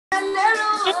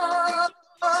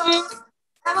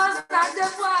I must start the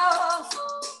flow.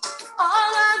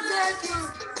 All of the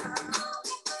good.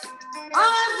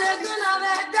 All of the good of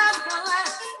it, that's the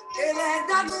last. It ain't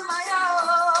that in my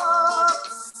own.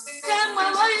 Get my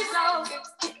voice out.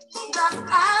 That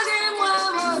I didn't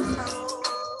want to know.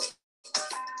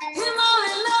 Him all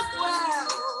in love well.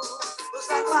 Was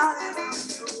I calling him?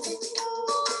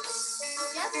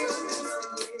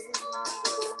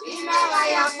 You know I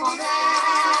am for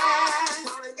that.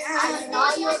 I know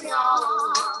you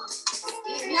know.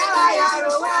 You know I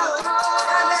am well.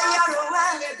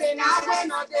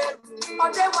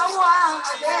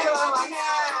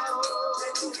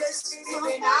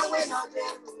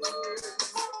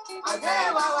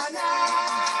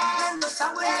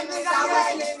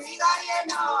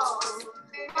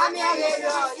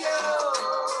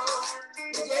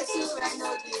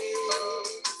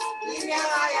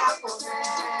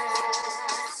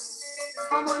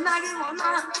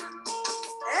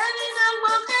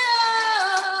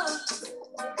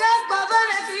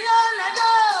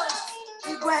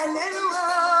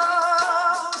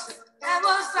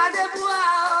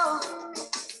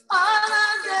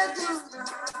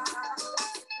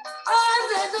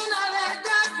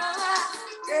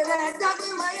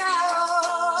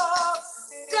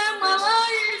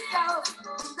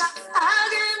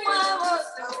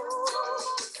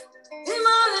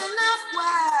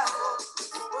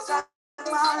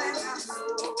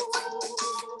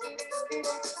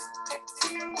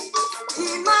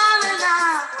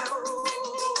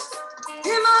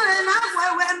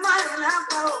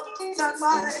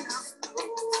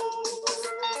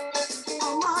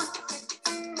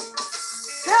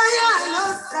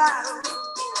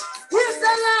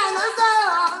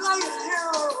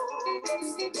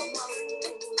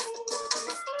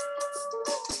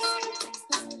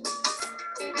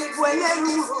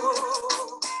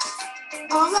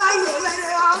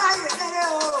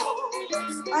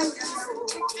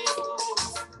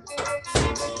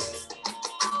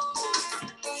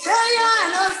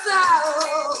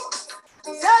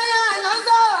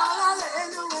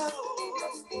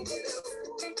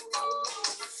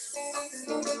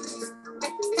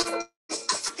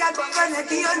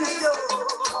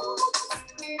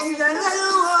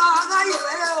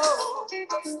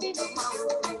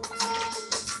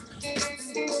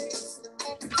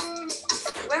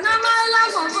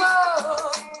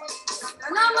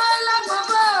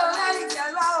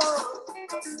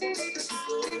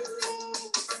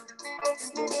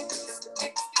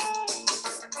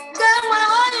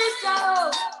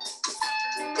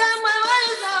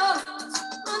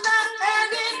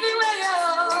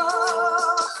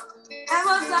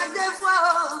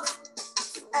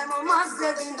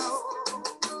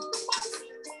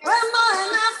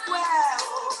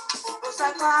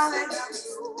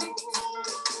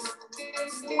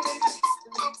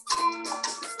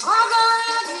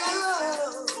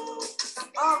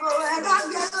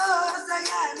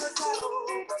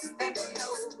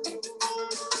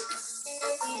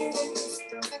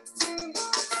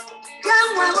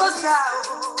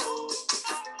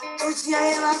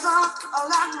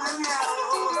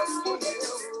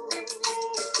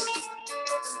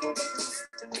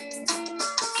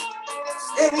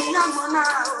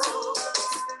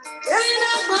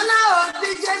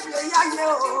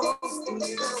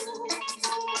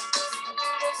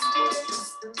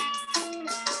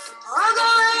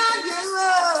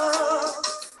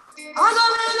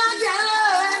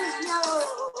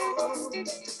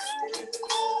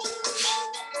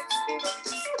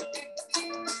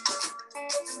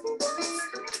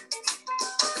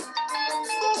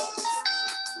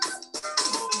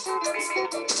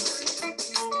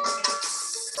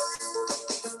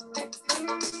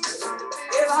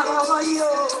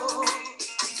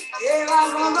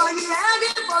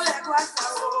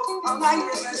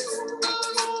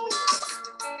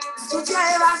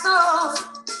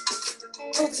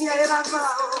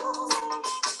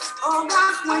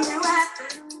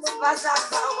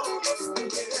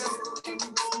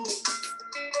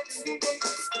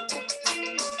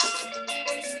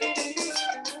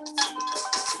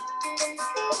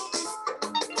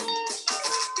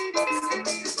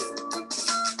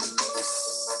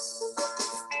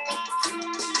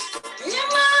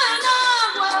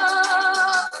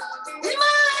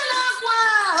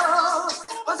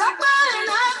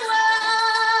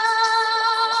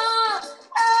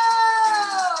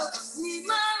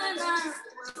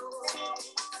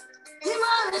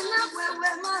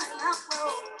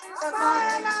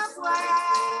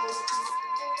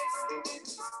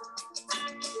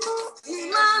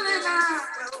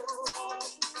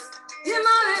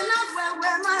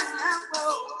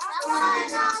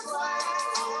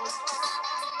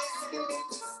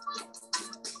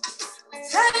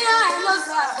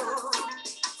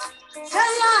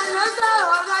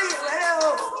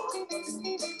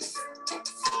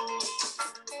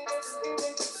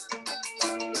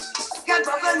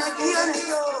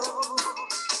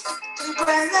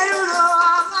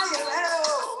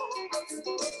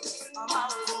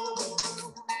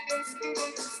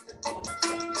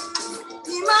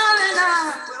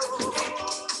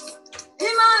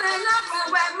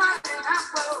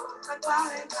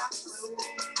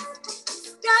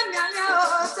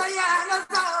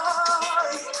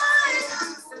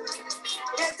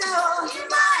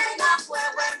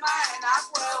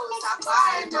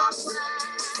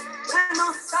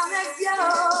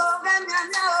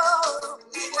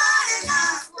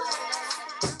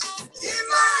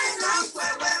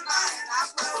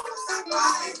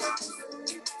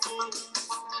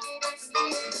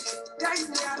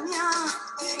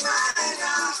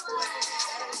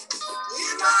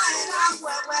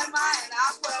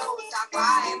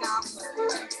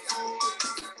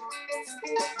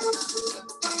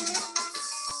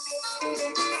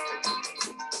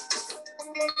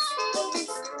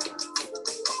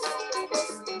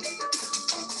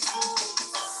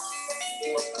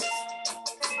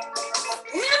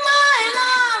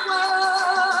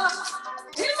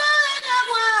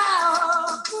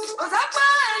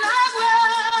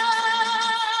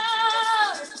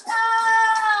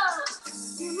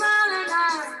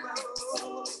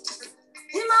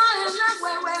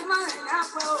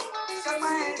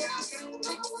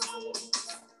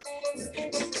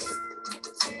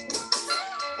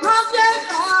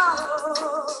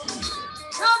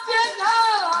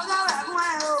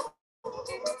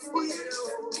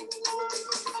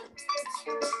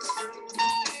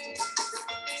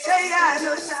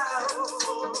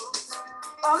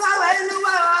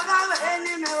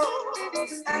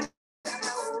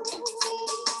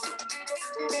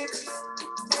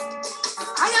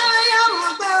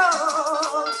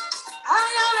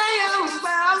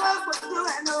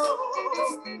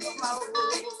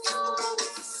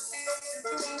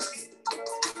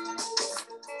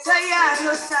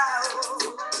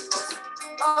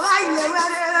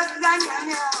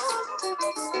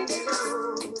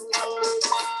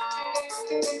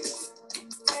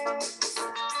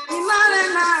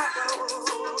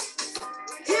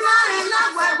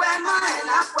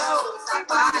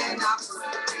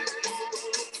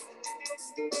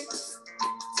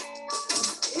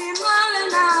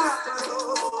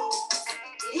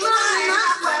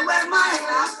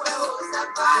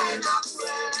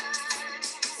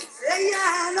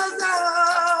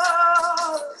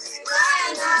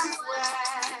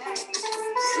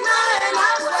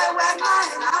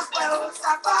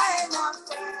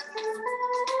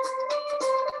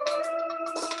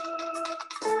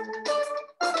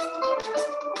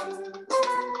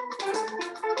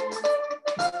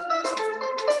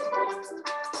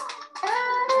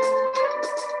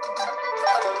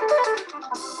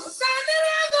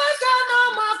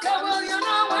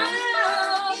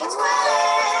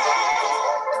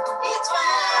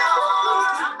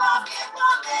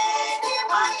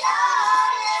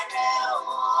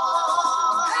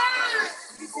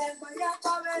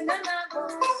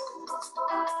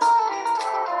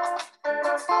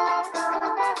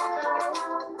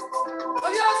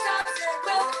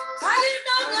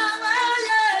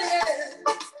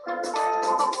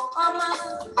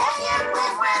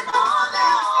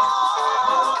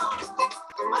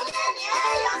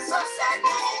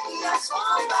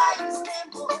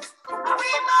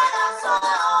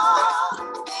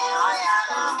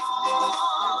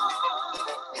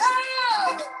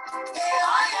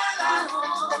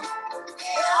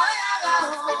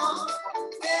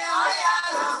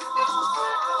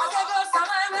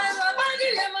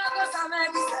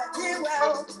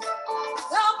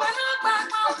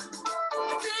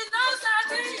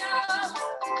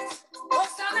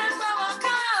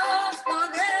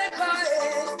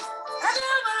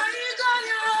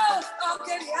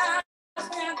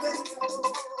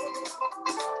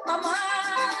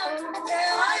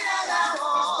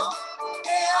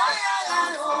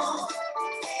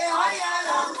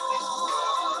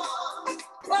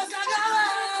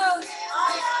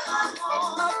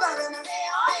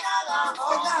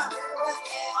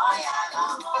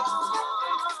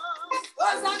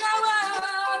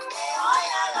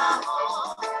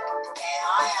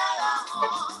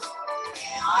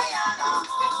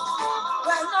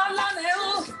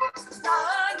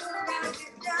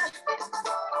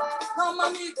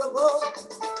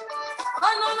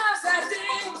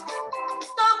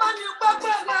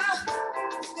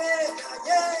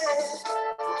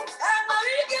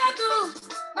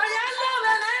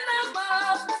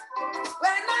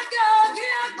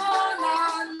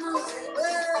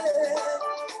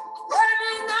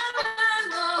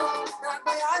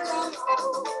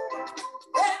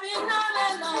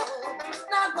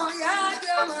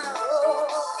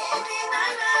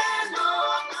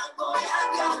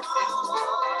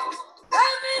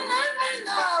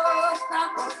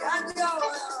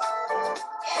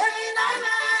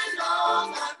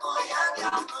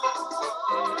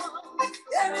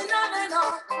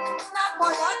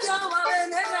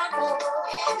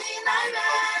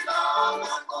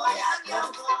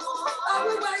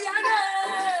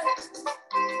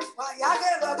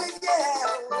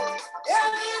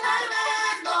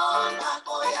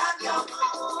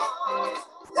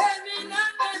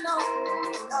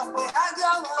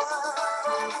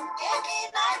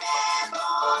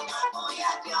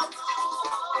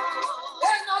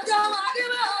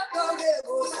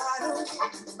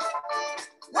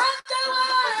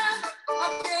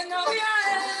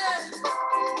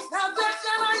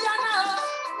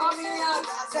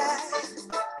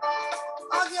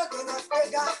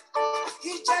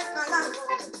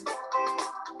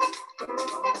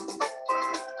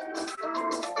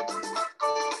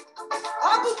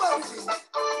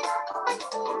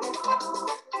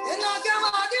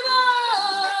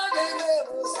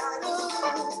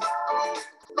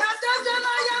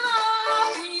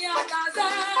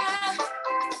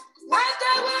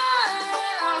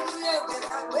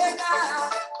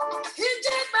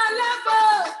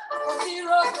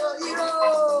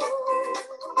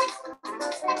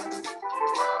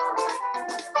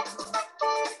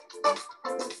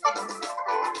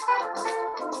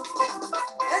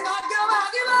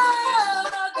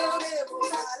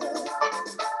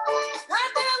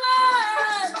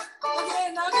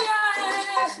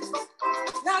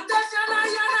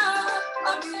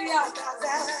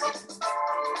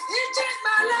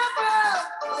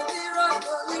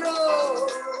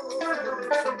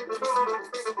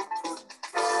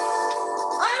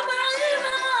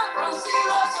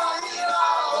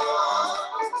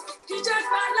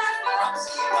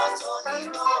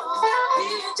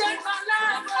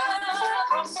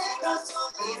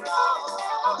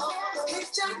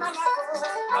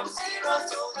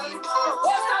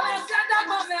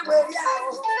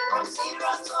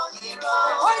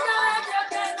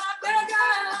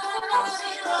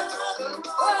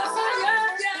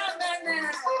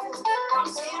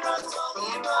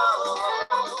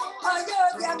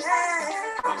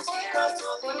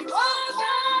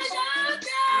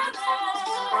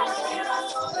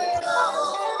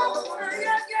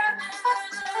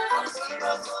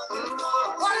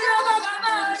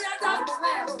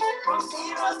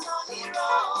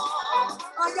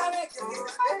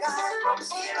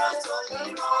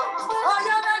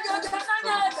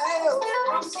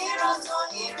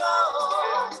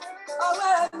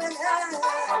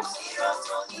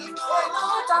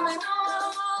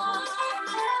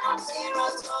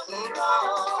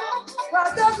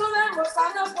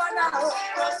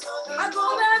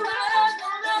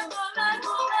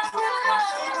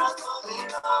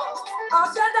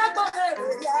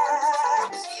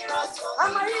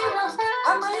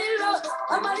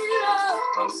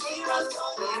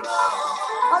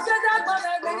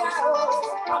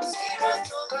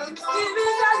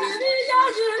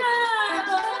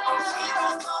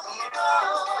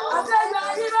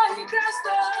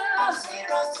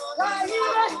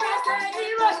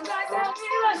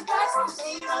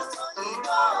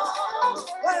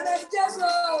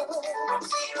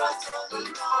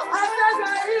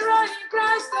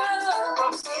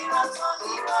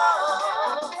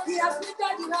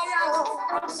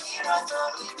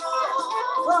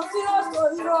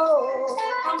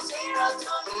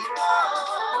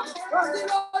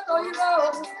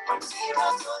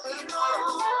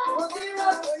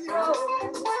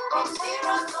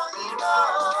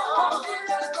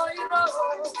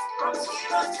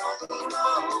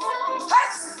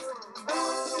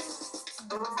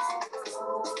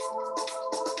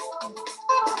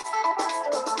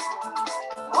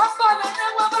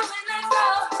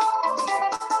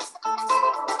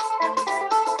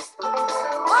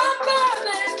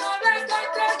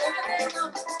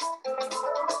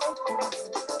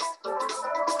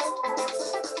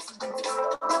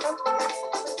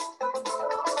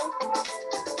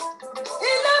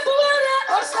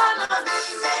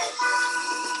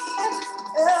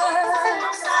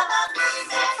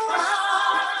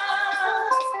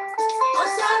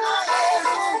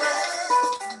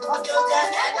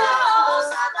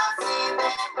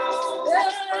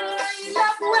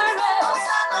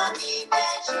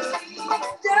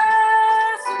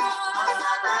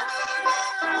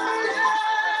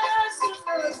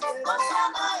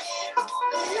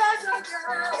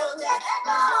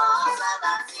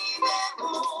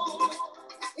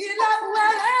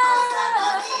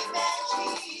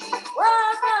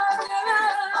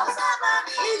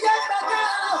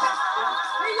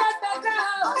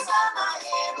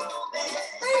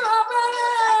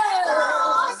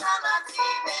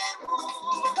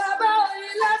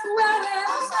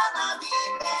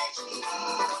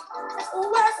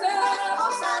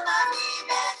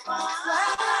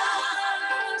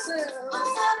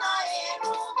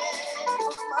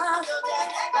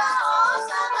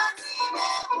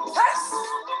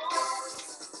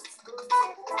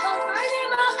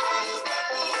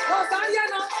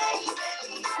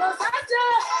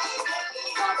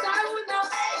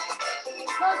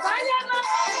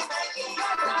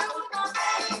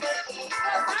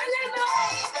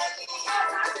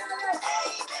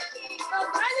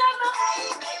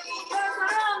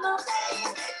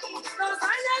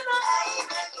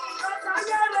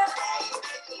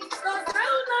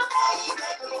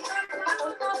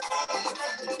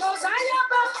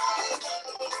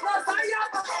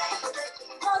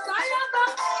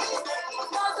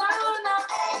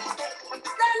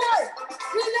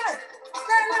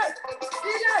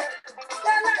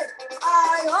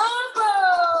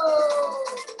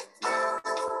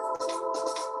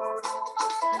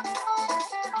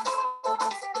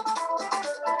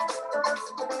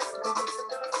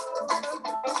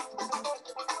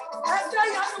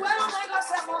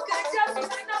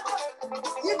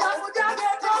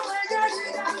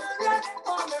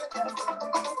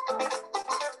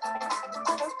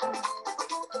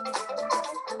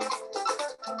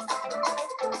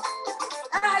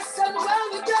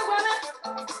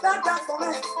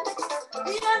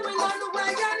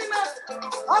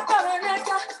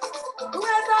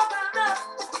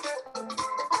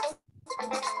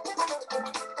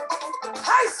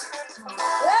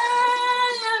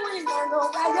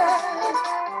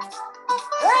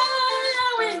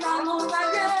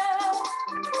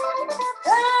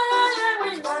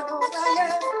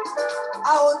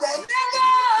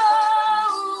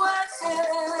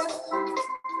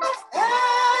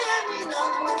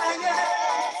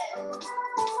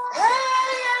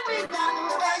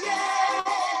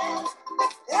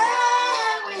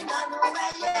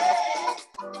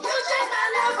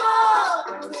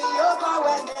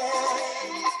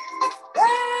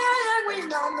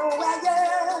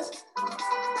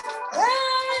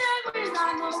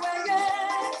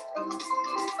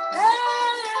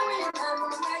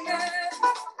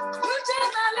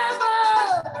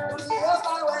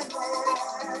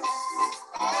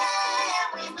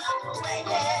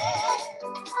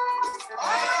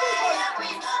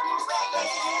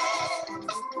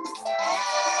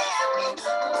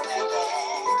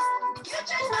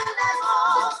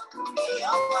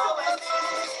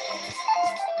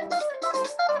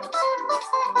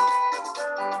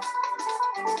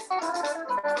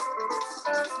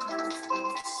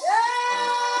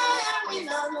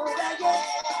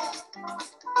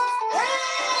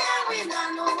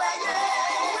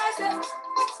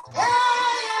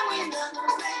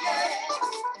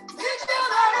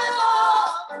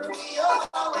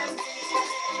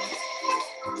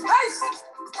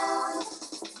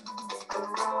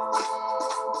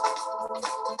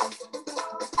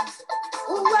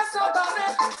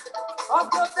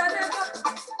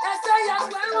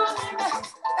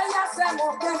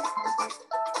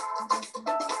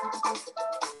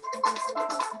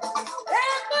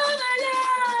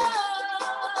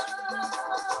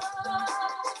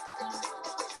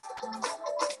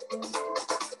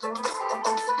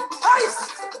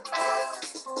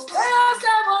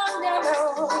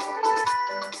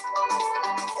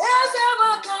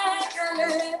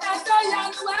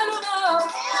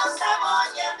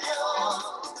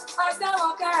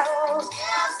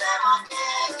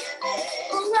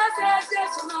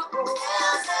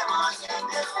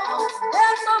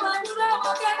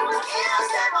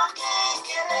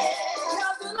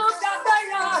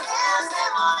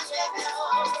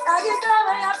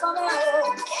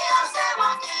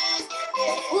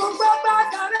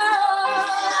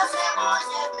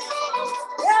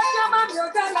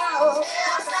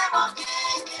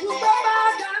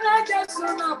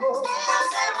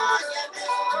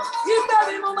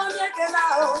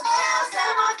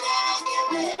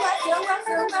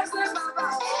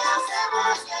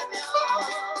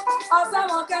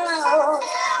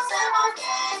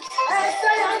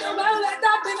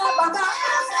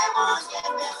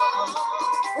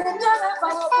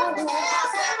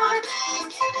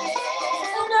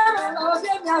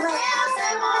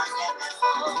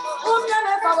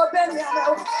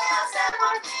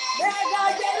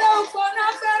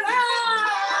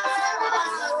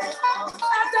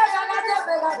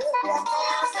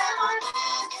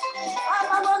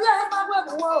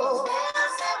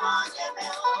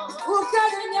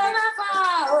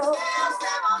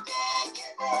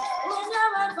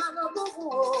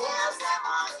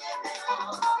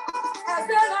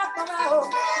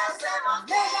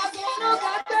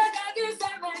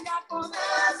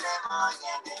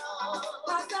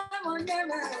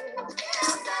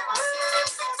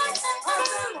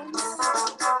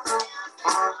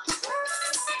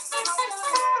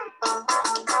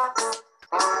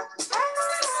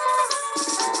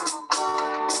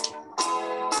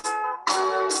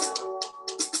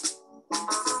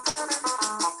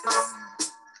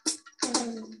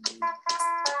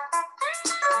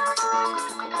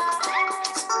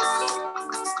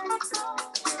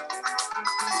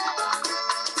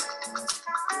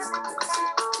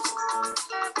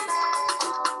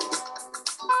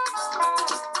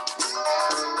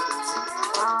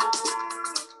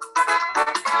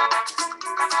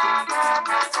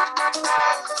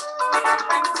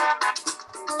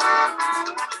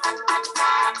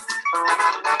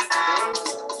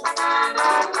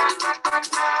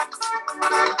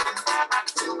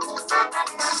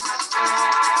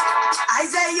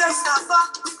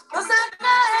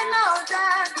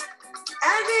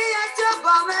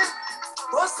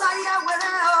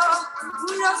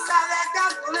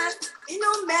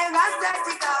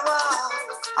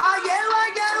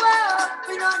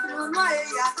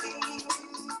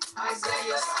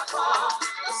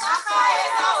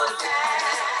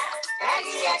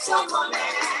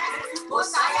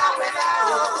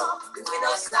 We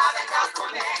don't stop at that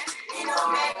moment. You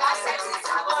know, make us set it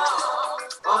up.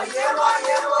 I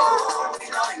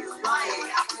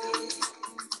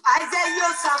say you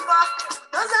suffer,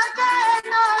 no suffer,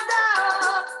 no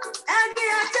doubt. And the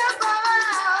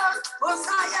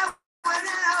Messiah,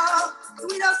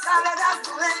 we don't start that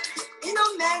way. You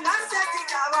know, man, I said it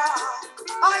out.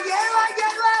 Oh, yeah,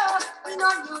 we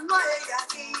know you know it.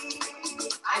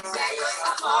 I say you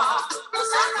suffer, no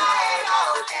suffer,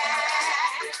 no doubt.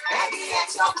 And the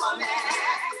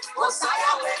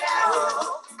Messiah,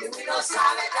 we don't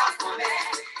start that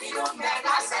way. You know, man,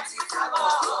 I said it out.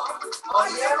 Oh,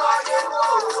 yeah, we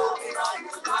know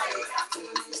you know it.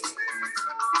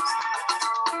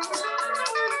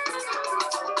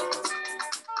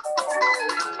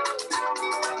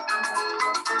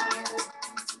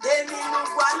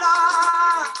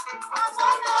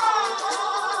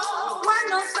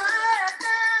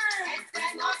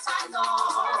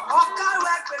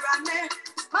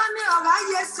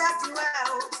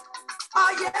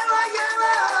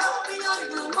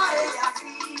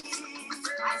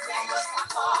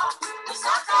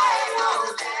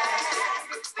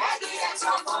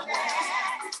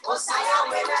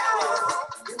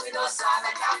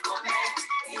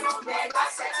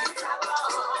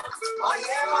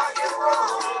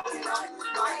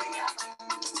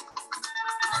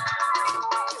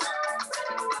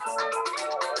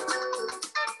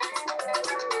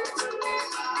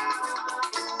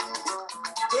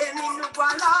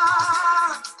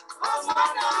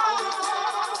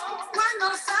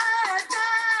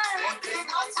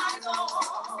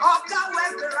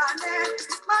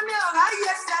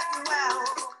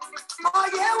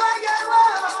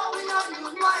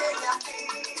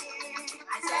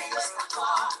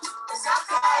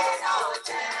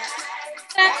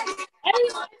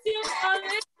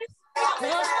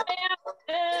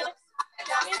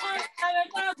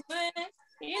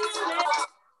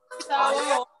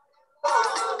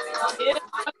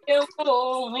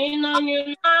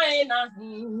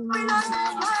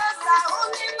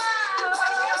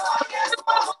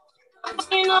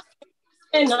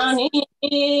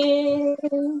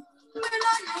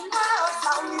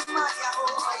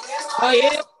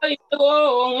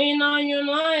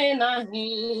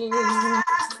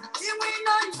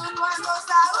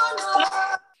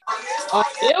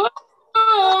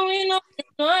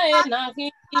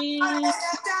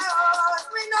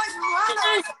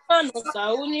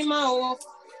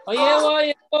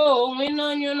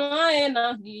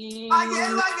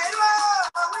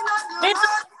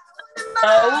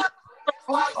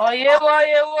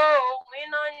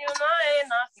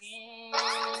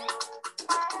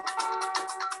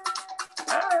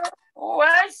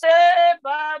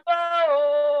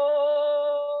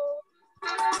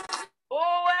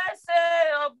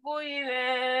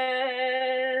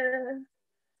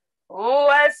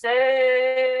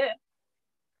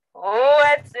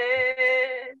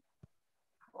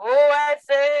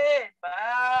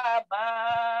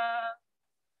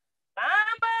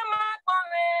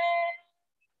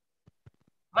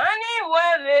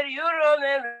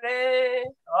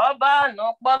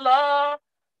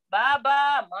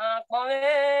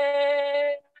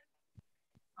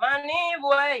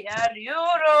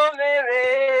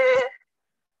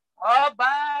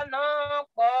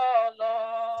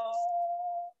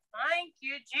 Thank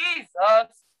you,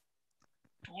 Jesus.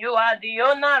 You are the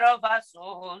owner of our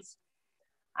souls.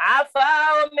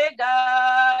 Alpha,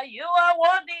 Omega, you are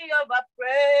worthy of our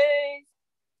praise.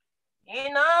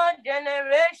 In our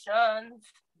generations,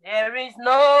 there is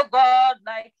no God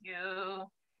like you.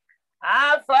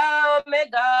 Alpha,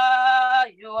 Omega,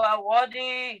 you are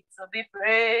worthy to be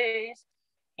praised.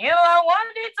 You are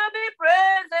worthy to be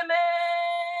praised, amen.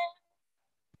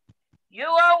 You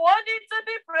are worthy to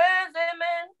be praised,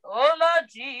 amen. Oh Lord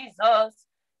Jesus,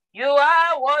 you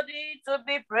are worthy to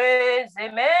be praised,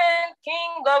 amen.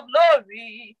 King of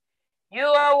glory, you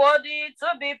are worthy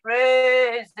to be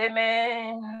praised,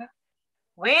 amen.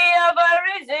 We have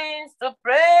a reason to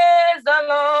praise the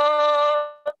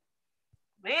Lord.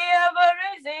 We have a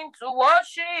reason to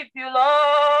worship you,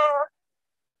 Lord.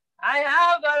 I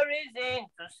have a reason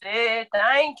to say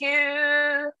thank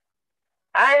you.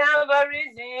 I have a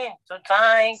reason to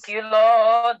thank you,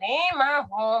 Lord, in my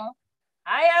home.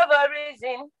 I have a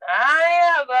reason,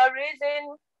 I have a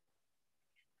reason.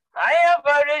 I have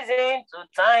a reason to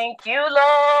thank you,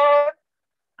 Lord.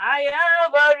 I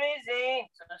have a reason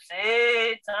to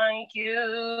say thank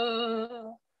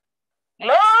you.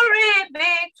 Glory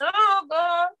be to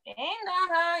God in the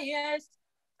highest.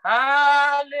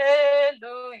 Hallelujah.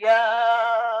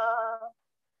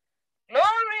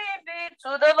 Glory be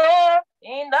to the Lord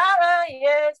in the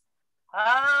highest.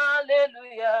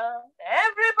 Hallelujah.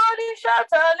 Everybody shout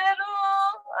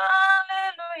hallelujah.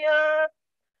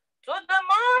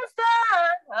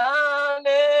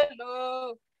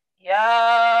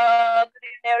 Yeah, good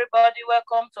evening, everybody.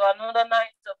 Welcome to another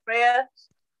night of prayers.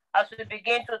 As we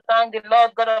begin to thank the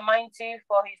Lord God Almighty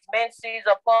for His mercies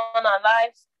upon our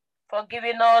lives, for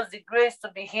giving us the grace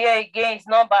to be here again. It's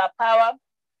not by our power,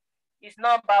 it's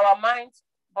not by our mind,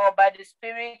 but by the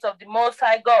Spirit of the Most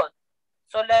High God.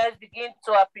 So let's begin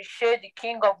to appreciate the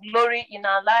King of Glory in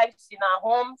our lives, in our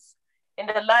homes, in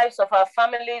the lives of our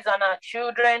families and our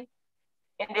children,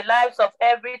 in the lives of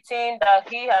everything that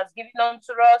He has given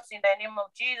unto us in the name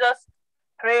of Jesus.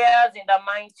 Prayers in the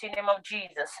mighty name of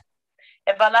Jesus.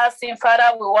 Everlasting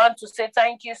Father, we want to say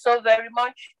thank you so very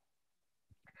much,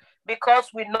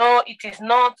 because we know it is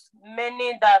not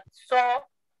many that saw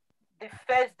the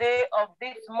first day of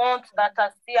this month that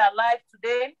are still alive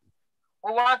today.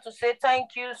 We want to say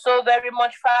thank you so very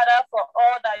much, Father, for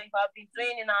all that you have been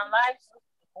doing in our lives.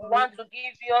 We want to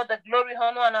give you all the glory,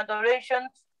 honor, and adoration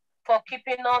for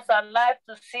keeping us alive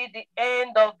to see the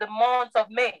end of the month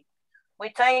of May. We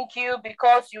thank you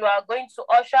because you are going to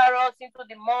usher us into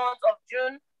the month of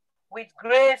June with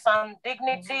grace and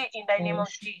dignity in the name of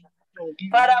Jesus.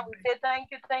 Father, we say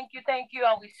thank you,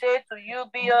 and we say to you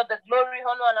be all the glory,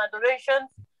 honor, and adoration.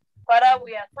 Father,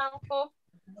 we are thankful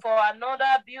for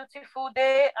another beautiful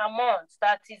day and month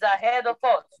that is ahead of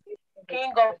us.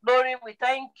 King of glory, we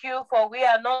thank you for we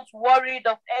are not worried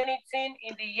of anything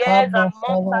in the years and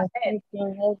months ahead,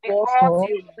 because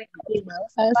you will be with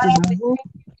us. Father, we thank you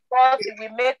because you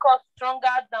will make us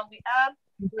stronger than we are,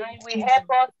 and you will help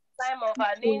us in time of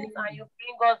our needs, and you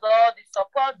bring us all the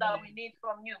support that we need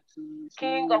from you.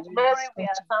 King of glory, we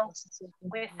are thankful.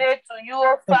 We say to you,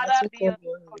 oh Father, be your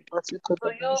to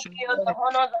you be all the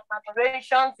honors and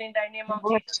adorations in the name of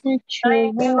Jesus.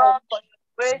 Thank you, Lord, for your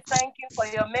grace. Thank you for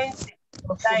your mercy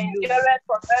that endureth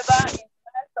forever in the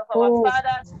lives of our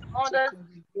fathers, mothers,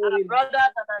 our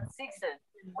brothers, and our sisters.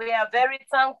 We are very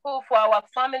thankful for our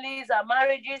families, our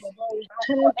marriages, and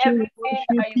for everything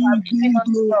that you have given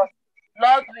unto us.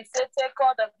 Lord, we say take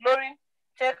all the glory,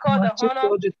 take all the honor,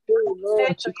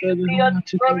 say to you be all the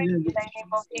glory in the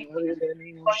name of Jesus.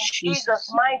 For in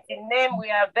Jesus' mighty name,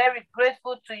 we are very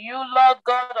grateful to you, Lord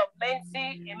God of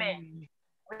mercy. Amen.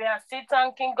 We are still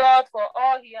thanking God for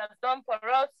all He has done for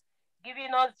us,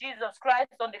 giving us Jesus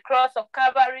Christ on the cross of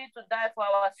Calvary to die for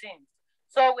our sins.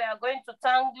 So we are going to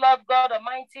thank Lord God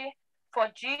Almighty for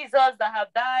Jesus that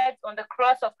have died on the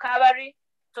cross of Calvary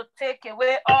to take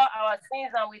away all our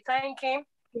sins, and we thank Him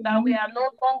that we are no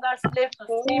longer slaves to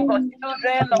sin, but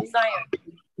children of Zion.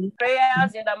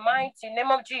 Prayers in the mighty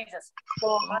name of Jesus.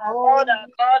 Our Lord, our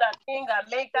God, our King, our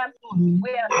Maker,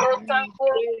 we are so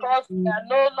thankful because we are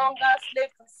no longer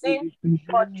slaves to sin,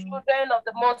 but children of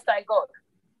the Most High God.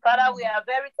 Father, we are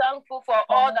very thankful for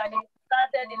all that you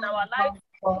started in our lives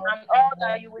and all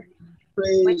that you will do.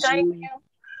 We thank you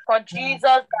for Jesus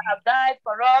that have died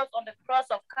for us on the cross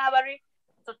of Calvary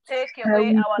to take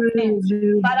away our sins.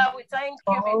 Father, we thank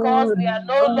you because we are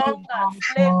no longer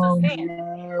slaves to sin,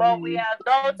 but we are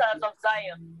daughters of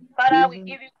Zion. Father, we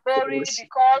give you glory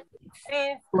because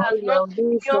sin has no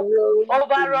dominion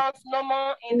over us no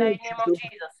more in the name of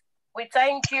Jesus. We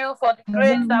thank you for the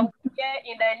grace that we hear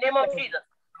in the name of Jesus,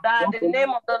 that the name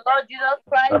of the Lord Jesus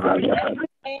Christ,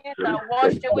 everything are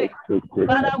washed away.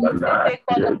 Father, we say take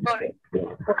all the glory,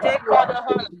 take all the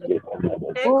honor,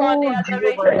 take all the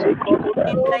adoration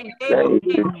in the name of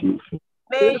Jesus.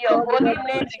 May your holy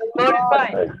name be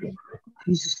glorified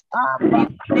in the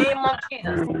name of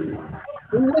Jesus.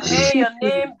 May your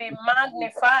name be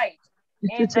magnified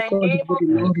in the name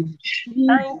of Jesus.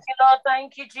 Thank you, Lord.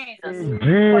 Thank you, Jesus,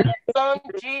 for your Son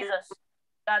Jesus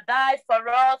that died for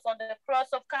us on the cross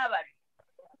of Calvary.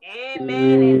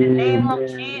 Amen. In the name of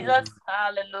Jesus.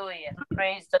 Hallelujah.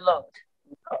 Praise the Lord.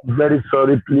 Very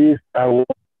sorry, please. I want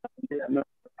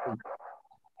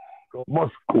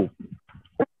Moscow.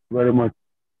 Very much.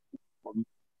 God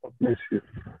bless you.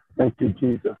 Thank you,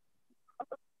 Jesus.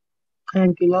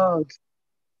 Thank you, Lord.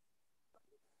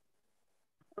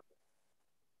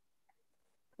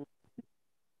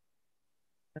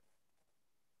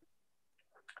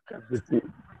 I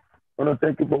want to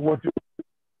thank you for what you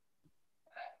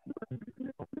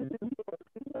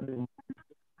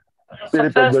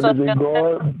Spirit of the living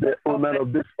God, the owner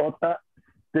of this altar,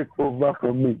 take over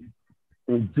from me.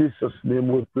 In Jesus' name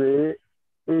we pray.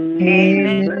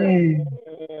 Amen.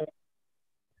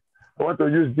 I want to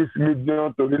use this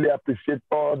medium to really appreciate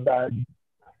all that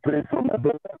prayed for my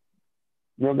brother.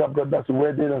 Younger brother's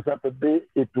wedding on Saturday.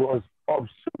 It was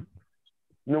awesome.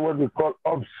 You know what we call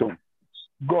awesome?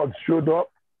 God showed up.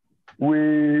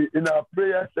 In our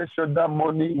prayer session that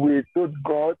morning, we told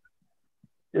God,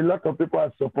 a lot of people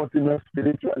are supporting us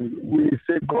spiritually. We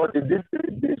say, God, in these 3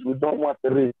 days, we don't want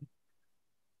to rain.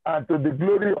 And to the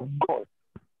glory of God,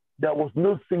 there was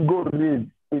no single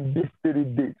rain in these 3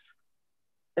 days.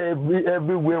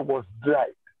 Everywhere was dry.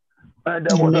 And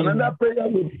there was another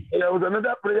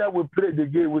prayer. We prayed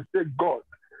again. We said, God,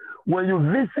 when you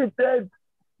visited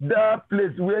that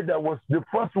place where there was the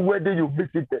first wedding you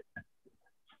visited,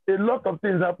 a lot of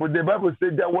things happened. The Bible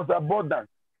said there was abundance.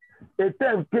 A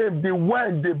time came, the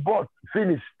wine they bought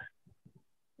finished.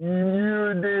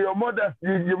 Your mother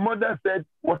said,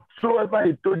 whatsoever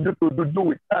he told you to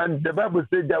do it. And the Bible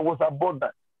said there was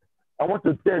abundance. I want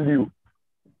to tell you,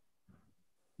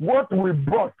 what we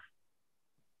bought,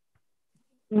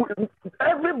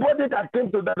 everybody that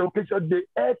came to that location, they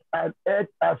ate and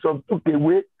some took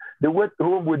away. They went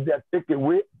home with their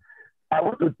takeaway. I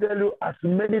want to tell you, as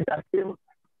many that came,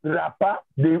 rapper,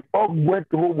 they all went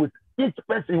home with, each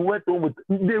person went home with,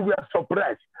 they were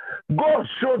surprised. God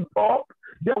showed up.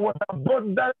 There was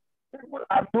abundance.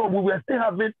 At home, we were still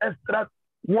having extra,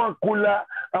 one cooler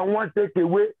and one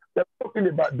takeaway. They're talking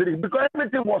about drink because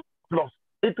everything was lost.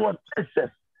 It was excess.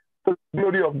 To the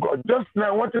glory of God. Just now,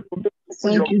 I want you to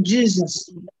thank you,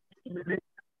 Jesus.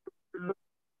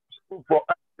 For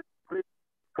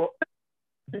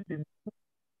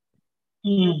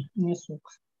Yes,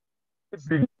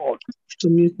 God. to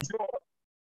me.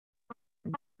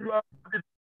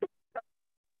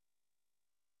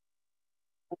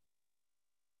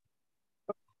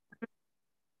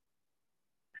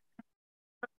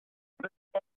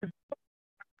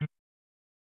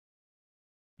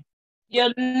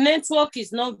 Your network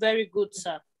is not very good,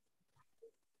 sir.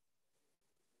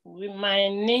 We might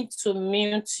need to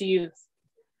mute you.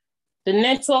 The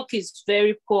network is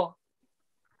very poor.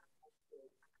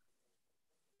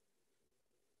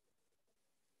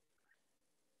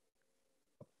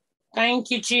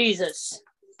 Thank you, Jesus.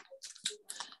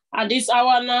 At this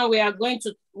hour now, we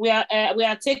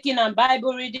are taking a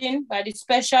Bible reading by the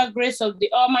special grace of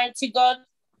the Almighty God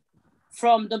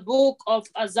from the book of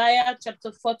Isaiah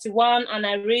chapter 41, and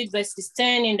I read verses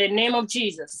 10 in the name of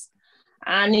Jesus.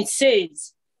 And it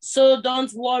says, so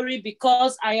don't worry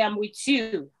because I am with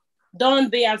you.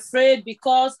 Don't be afraid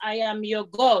because I am your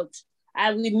God.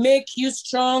 I will make you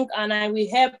strong and I will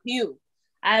help you.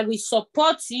 I will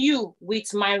support you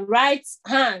with my right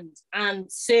hand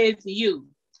and save you.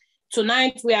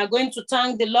 Tonight, we are going to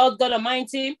thank the Lord God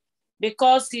Almighty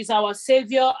because he's our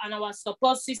savior and our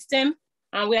support system.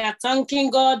 And we are thanking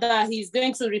God that he's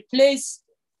going to replace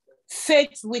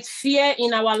faith with fear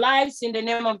in our lives in the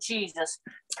name of Jesus.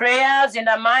 Prayers in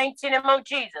the mighty name of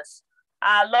Jesus.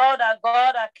 Our Lord, our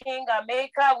God, our King, our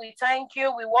Maker, we thank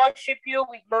you, we worship you,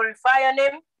 we glorify your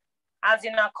name. As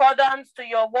in accordance to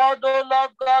your word, O Lord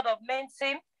God of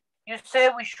mercy, you say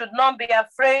we should not be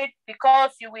afraid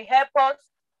because you will help us.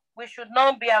 We should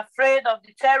not be afraid of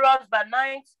the terrors by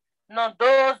night, nor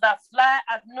those that fly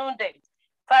at noonday.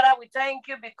 Father, we thank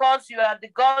you because you are the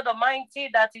God Almighty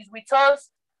that is with us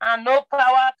and no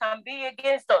power can be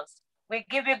against us. We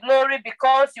give you glory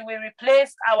because you will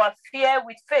replace our fear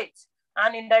with faith.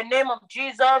 And in the name of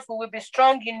Jesus, we will be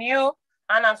strong in you.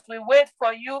 And as we wait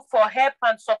for you for help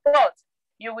and support,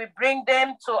 you will bring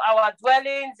them to our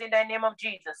dwellings in the name of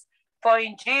Jesus. For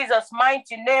in Jesus'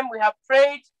 mighty name we have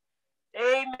prayed.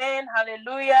 Amen.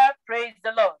 Hallelujah. Praise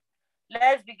the Lord.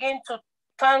 Let's begin to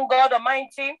thank God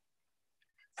Almighty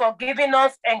for giving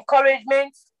us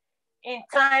encouragement in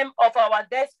time of our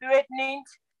desperate need.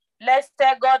 Let's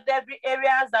tell God every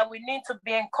areas that we need to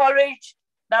be encouraged,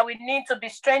 that we need to be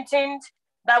strengthened,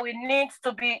 that we need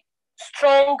to be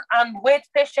strong and wait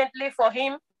patiently for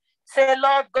him. Say,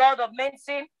 Lord God of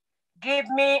mercy, give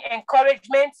me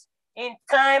encouragement in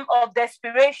time of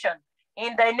desperation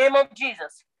in the name of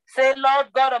Jesus. Say, Lord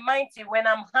God Almighty, when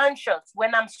I'm anxious,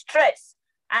 when I'm stressed,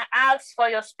 I ask for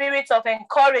your spirit of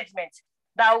encouragement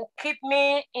that will keep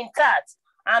me intact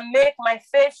and make my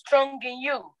faith strong in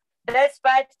you,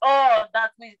 despite all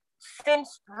that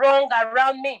seems wrong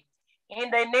around me. In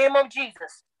the name of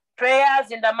Jesus.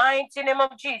 Prayers in the mighty name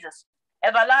of Jesus.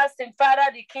 Everlasting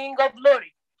Father, the King of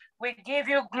glory, we give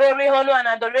you glory, honor, and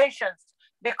adorations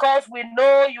because we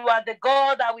know you are the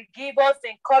God that will give us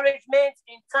encouragement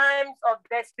in times of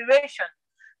desperation.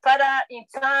 Father, in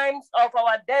times of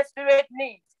our desperate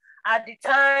needs, at the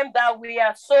time that we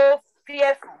are so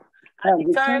fearful, at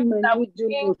the time that we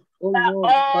think that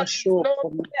all is not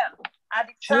well, at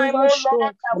the time, oh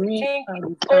Lord, that we think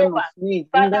it's over.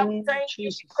 Father, we thank you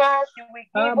because you will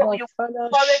give us, you will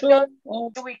encourage us,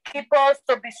 you will keep us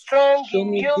to be strong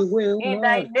in you, in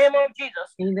the name of Jesus.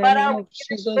 Father, we give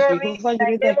you glory in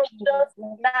the name of Jesus,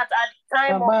 that at the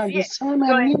time of fear,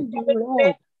 your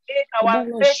encouragement make our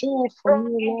Lord, faith show up for strong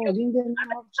me, in you. Lord, in the At name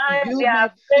the of time Jesus. we Build are my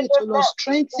afraid, faith, oh O Lord. Lord,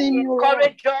 Strengthen you me, O Lord.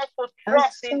 encourage us to I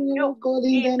trust thank in you, you Lord God,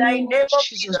 in in the the name of name of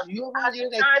Jesus. Jesus. You At are the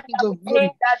the time King that we of think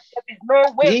glory. that there is no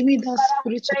way, Give me that Father,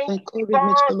 we spirit of thank you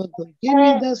encouragement, O because Lord God. Give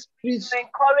me come that with spirit, your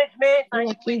encouragement O and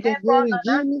Lord you will King of help us glory. and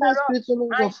Give me that answer us spirit, O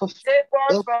Lord and God, you will save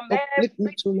us of from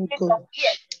every upliftment, O Lord spirit of God.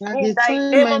 fear At in the the time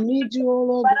name I of need Jesus. you, O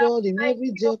Lord Father, God, in thank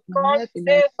every day you of my because life, you in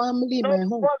my say family, in not my to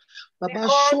home. worry Baba, because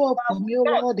show you up are for me, with O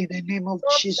us. Lord, in the name of Don't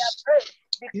be Jesus. afraid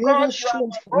Jehovah, because you are show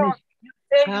up for with me. us. You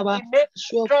say you Baba, will make us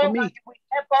show up for strong and me. you will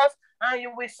help us and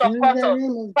you will In support the us.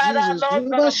 name of Father, Jesus. Lord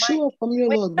God Jehovah, show up Almighty, for me, O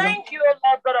we Lord. Baba. thank you,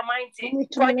 Lord God Come Almighty, into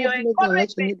for my your life, Lord God.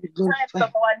 Let your encouragement name be in times of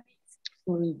glorified. our needs.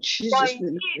 For in For Jesus' in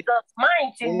name we Jesus'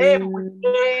 mighty name we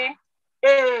pray.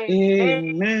 pray. Amen.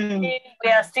 Amen.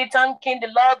 We are still thanking the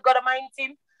Lord God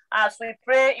Almighty as we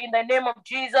pray in the name of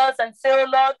Jesus and say, oh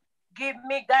Lord, give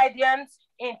me guidance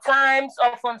in times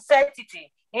of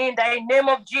uncertainty. In the name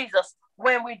of Jesus,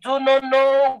 when we do not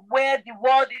know where the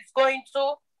world is going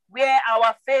to, where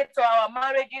our faith or our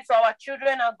marriages or our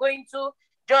children are going to,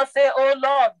 just say, oh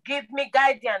Lord, give me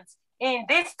guidance in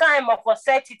this time of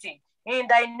uncertainty. In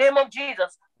the name of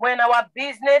Jesus, when our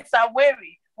business are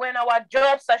weary, when our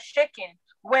jobs are shaking,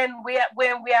 when we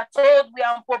are told we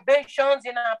are on probations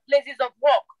in our places of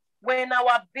work, when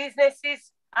our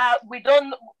businesses are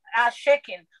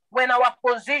shaking, when our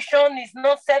position is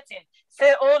not certain,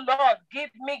 say, oh Lord, give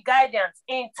me guidance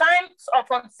in times of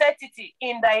uncertainty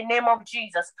in the name of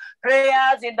Jesus.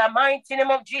 Prayers in the mighty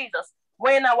name of Jesus.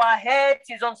 When our head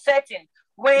is uncertain,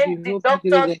 when the Jehovah,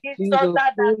 there is doctors a give King us of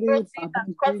that glory. diagnosis Baba, that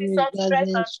give causes me us stress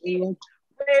and guidance, O fear, Lord.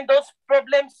 when those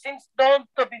problems seems not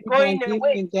to be Baba, going give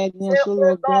away, me say, guidance, O oh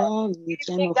Lord Lord, God, in the give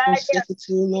time me of guidance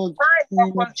uncertainty, O in Lord, times in the of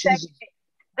name of Jesus. uncertainty.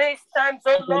 These times,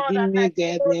 oh Baba, Lord, give that me I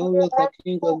guidance, don't O know Lord, what to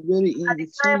King do. of glory, At in the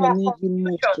the time time I of need you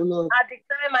most, confusion, O Lord. at the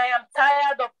time I am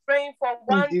tired of praying for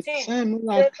In one the thing, time, O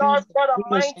say, Lord, King Lord of God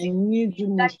grace, I Almighty, need you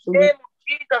in the most, O Lord. name of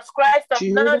Jesus Christ of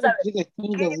Jehovah, Nazareth, be the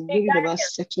King give of me glory, Baba,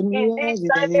 guidance settle me, in this Lord,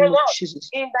 in the time, oh name of Lord, Jesus.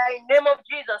 in the name of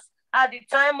Jesus. At the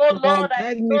time, oh Baba, Lord, I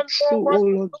guide do me not know through, what O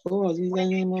to Lord do God, in the with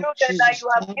the name of children that Jesus. you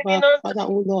have given Baba, unto Father,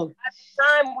 me. O Lord, At the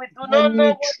time, we do guide not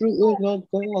know me what to through, do O Lord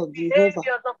with the God, Jehovah.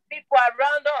 behaviors of people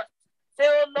around us. Say,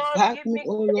 oh Lord, Guide give me, me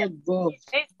O guidance Lord God. in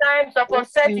these times of Walk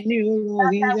in uncertainty, me, O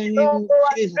Lord, that in I the will name not of go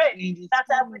Jesus. astray, In the that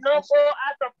I time will of not us, go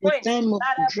out of the point, time of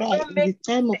that I will dry, not in make the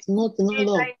time of mistakes. nothing, O In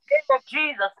the Lord. name of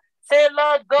Jesus, say,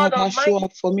 Lord God Baba, show Almighty,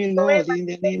 up for me, when Lord, my in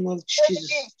the faith name is of failing,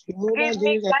 Jesus. Jehovah, give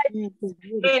there me is a King guidance. of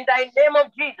glory. In the name of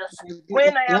Jesus,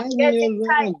 when I am Guide me, O getting Lord.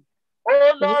 tired,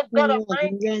 oh Guide Lord me, God Lord, in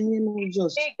Almighty, the name of give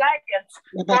Jesus. me guidance.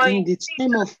 Baba, For in in the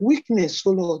time Jesus' of weakness,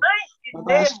 O Lord. mighty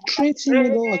Baba, name we have strengthen me,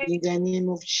 Lord, in prayed. the name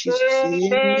of Jesus.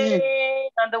 Amen. Amen.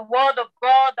 And the word of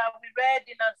God that we read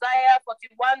in Isaiah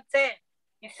 41:10,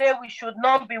 he said we should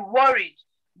not be worried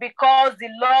because the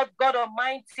Lord God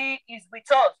Almighty is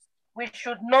with us. We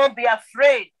should not be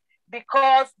afraid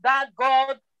because that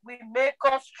God will make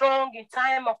us strong in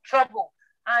time of trouble.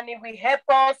 And He will help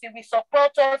us, He will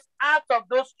support us out of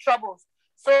those troubles.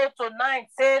 So tonight,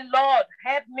 say, Lord,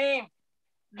 help me.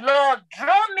 Lord,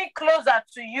 draw me closer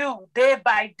to you day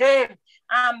by day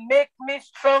and make me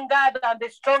stronger than the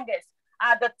strongest.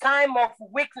 At the time of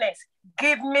weakness,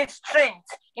 give me strength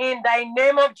in the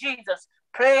name of Jesus.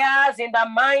 Prayers in the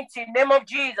mighty name of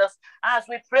Jesus. As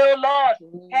we pray, Lord,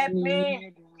 help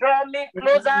me, draw me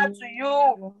closer to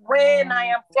you when I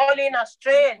am falling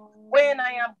astray, when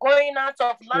I am going out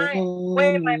of line,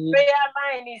 when my prayer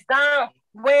line is down,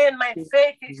 when my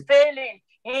faith is failing.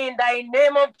 In the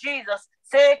name of Jesus,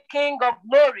 say, King of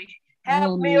glory,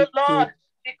 help me, O Lord,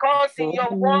 because in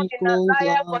your word in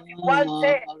Isaiah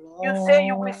 41:10, you say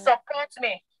you will support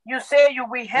me. You say you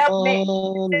will help me.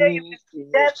 You say you will be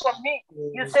there for me.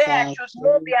 You say I should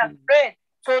not be afraid.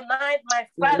 Tonight, my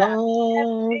Father, help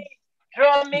me.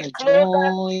 Draw me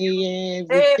closer to you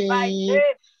day by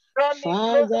day. Draw me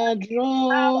closer Father, to this draw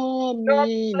house. Draw me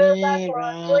me closer to nearer.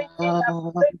 anointing that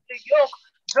breaks the yoke.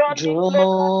 Draw me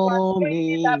closer to Draw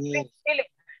anointing that me brings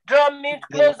healing. Draw me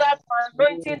closer to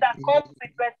anointing that comes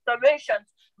with restoration.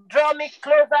 Draw me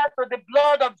closer to the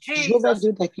blood of Jehovah, Jesus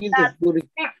do the King that of glory.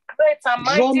 speaks great and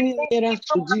Draw mighty me things nearer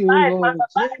into to thee, O my life and Lord. the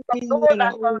Draw life of me those nearer,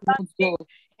 that O Lord contact me. God.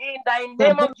 In the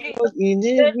name Baba, of Jesus. Lord, in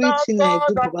Say, Lord everything I God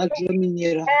do, of Baba, draw glory, me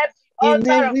nearer. help the In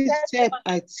altar of every step testimony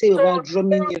I take, to Baba, draw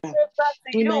me draw nearer. closer to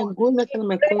In my you going out in and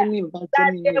my prayer, coming, Baba, draw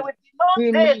that me there nearer. will be no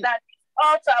In day my that this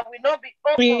altar will not be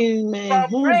open in my for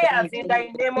home, Baba, prayers in draw the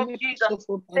me nearer. name In of my place Jesus. of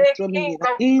hope, Baba, Say, draw me King nearer.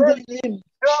 of In the glory, name of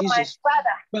draw my Jesus.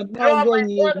 father, Baba, draw my Lord,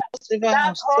 in brother, whatever I that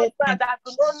have said husband and that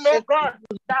do not know said, God,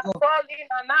 that God. fall in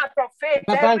and out of faith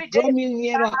Baba, every draw day, me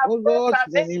that nearer, have O no Lord,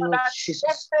 in the name salvation, of that have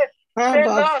no Jesus. faith. Say,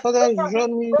 Baba, Lord, Father, draw draw him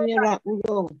me closer nearer, to O you.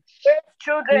 Lord. Say,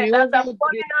 children that are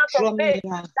falling out of faith,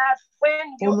 that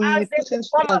when you ask them to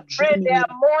come and pray, they are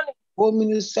mourning. Draw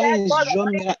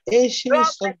my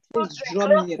children close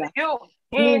to you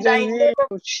in the name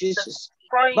of Jesus.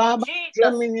 For in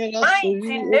Jesus'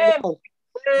 mighty name,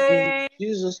 in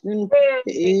Jesus' name,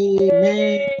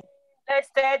 amen. Let's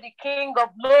tell the King of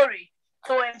Glory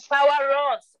to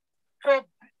empower us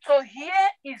to hear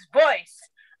his voice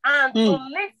and to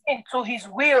listen to his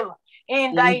will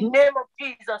in the name of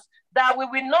Jesus, that we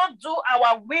will not do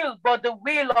our will, but the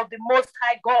will of the Most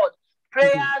High God.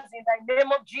 Prayers in the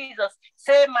name of Jesus.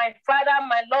 Say, my Father,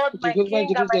 my Lord, my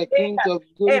King, and my Maker,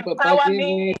 empower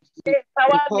me,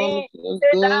 empower me.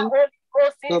 Say that Holy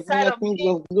Ghost inside of me,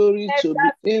 of glory to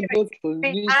be able to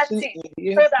be listen active, and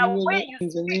hear so that from you, when Lord, you in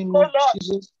the speak, name oh of Lord,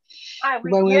 Jesus. I But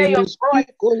will when hear you your voice,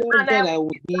 speak, oh Lord and God, I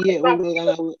will hear, oh Lord, and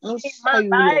I will in answer my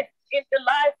you, Lord. life, in the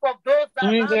life of those that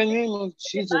In the around me, name of in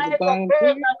Jesus, the life but of I'm those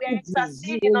praying that we are to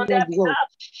you, interceding oh on their Lord God, behalf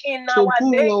in to our do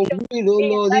your nation. will, oh In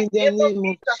Lord, the in the name of name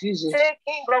of Jesus, Jesus. say,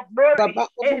 King of Glory, Baba,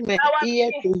 open my empower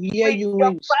ear me to hear with you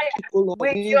your when you fire, speak, oh Lord,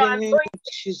 with in your the name of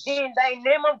anointing. Jesus. In the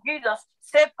name of Jesus,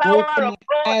 say, power Open of my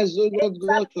God, eyes, oh Lord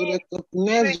God, to enter me,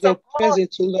 recognize Spirit your of God,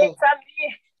 presence, oh Lord, enter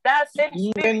me, that same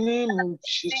in the Spirit name that of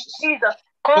lives in Jesus. Jesus,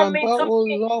 come Baba, into oh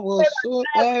me, Lord, so also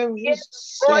that I will every hear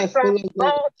the voice self, oh of Lord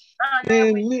God, God, and I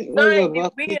in will me, oh design Lord,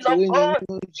 the vacate will of away in the God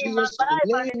name of in my Jesus, and life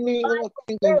and let in the me, oh Lord, life of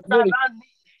King of those glory, around me.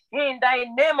 In the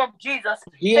name of Jesus,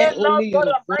 hear say, Lord only God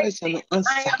your voice and Almighty, I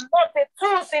answer. am not a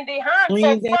tool in the hands In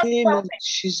of the false name of prophets,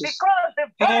 Jesus. because the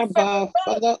voice of the Abba, Lord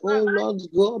Father, in my oh life Lord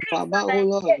God, speaks, Baba, and oh I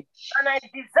Lord. hear, and I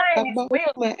design his Baba,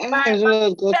 will open my by eyes, oh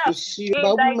Lord God, to myself. see you. In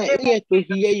Baba, the open my name of ear to Jesus,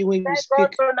 hear you when you let God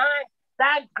speak. tonight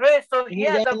that grace to In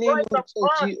hear the the name voice of of Jesus,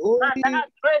 God, the and only that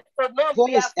grace to not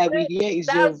be voice I will afraid, hear is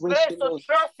that your voice, grace O to Lord.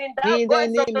 trust in that In the voice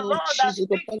of name the of Lord that Jesus,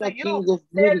 the speaks to Father, you. King of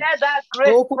Say, glory. let that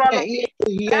grace Open my follow ear me.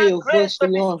 to hear That your grace voice, O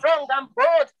to be Lord. strong and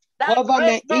bold. That Cover grace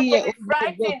my not to ear, be O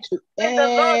Lord God, frightened. to Say the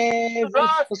Lord gives to every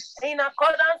us voice, in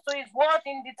accordance to his word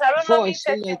in Deuteronomy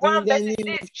O Lord, 31 in the verses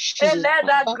name 6. of Say, Jesus. let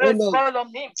that Baba, O grace Lord, follow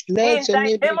me. let In your the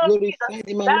name name be of Jesus, glorified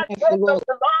in my that life, O grace of Lord.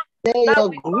 the Lord Let that your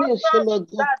will cause grace, O us Lord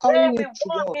God, that carry though me we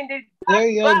through, walk Lord. in the dark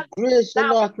Let your valley, grace, O that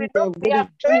Lord, we King will of not be glory,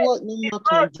 do afraid, what no man can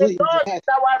because do the in Lord my life.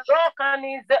 is our rock and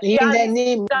In the is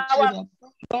name of our Jesus,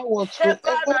 whatsoever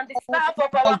shepherd and the staff of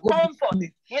I our go comfort, before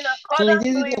me. in In the accordance to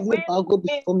city his of Lord, will, I'll go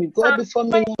in before me. Go Psalm before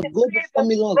me, Lord. Go 23 before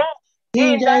me, verses Lord. 4.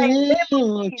 In In the the name of name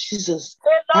of Jesus, Jesus.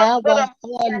 say, Lord God Abba, Almighty,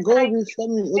 Father, I go thank you, before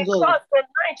me, O God. because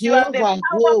tonight you have Jehovah,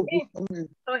 empowered go me before me.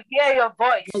 to hear your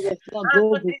voice God, Father, and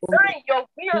go to before me. design your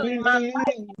will in In my the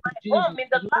life, name in of my home, Jesus. in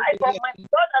the life of my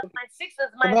brothers, my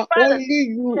sisters, my About fathers, only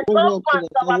you, my O loved Lord God, ones,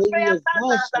 and our only prayer your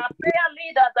voice partners, I our will hear. prayer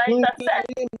leaders, our In the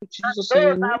intercessors, name of and Jesus, and those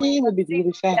your that will name will be intercede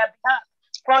on glorified. their behalf.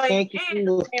 For in Thank you, King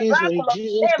Jesus' of Kings, for in miraculous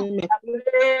Jesus' name we name I have pray.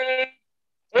 prayed.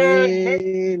 Amen.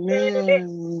 Amen.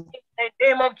 Amen. In the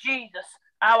name of Jesus,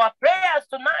 our prayers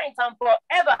tonight and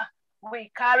forever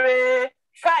we carry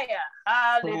fire.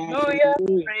 Hallelujah.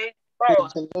 Hallelujah. Praise Praise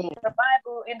God. the Lord. The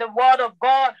Bible, in the Word of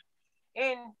God,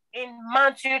 in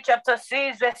Matthew chapter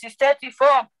 6, verses 34,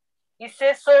 it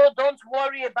says, so don't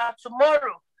worry about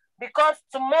tomorrow, because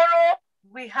tomorrow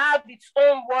we have its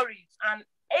own worries, and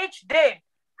each day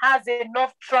has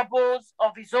enough troubles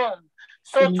of its own.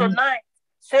 So tonight,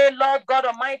 say, Lord God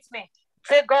Almighty,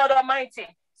 say, God Almighty,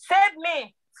 save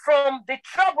me from the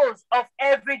troubles of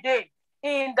every day.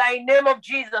 In thy name of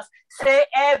Jesus, say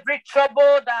every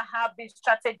trouble that have been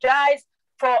strategized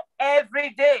for every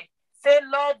day. Say,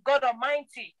 Lord God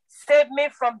Almighty, save me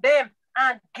from them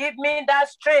and give me that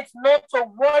strength not to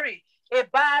worry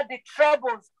about the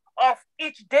troubles of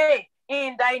each day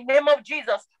in thy name of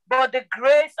Jesus, but the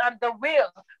grace and the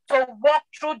will to walk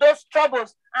through those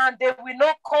troubles, and they will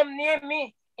not come near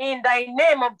me in thy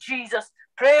name of Jesus.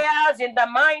 Prayers in the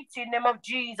mighty name of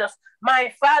Jesus.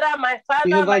 My Father, my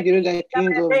Jehovah, you're King, the and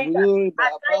King my of Maker. glory,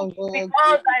 I thank you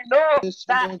because I know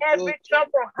that every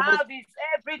trouble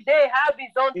every day have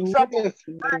its own trouble,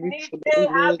 and each day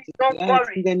have its own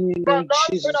worry. in the name But of Lord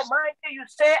God Jesus. Almighty, you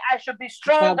say I should be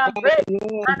strong Baba, and brave,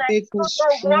 Lord, and I make me should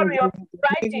not strong, worry or be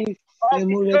make frightened me of firm,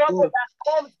 the O Lord trouble God. that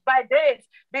comes by days,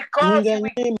 In because you the will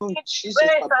name give of me the Jesus,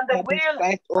 grace Baba, and the let me will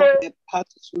fight all to my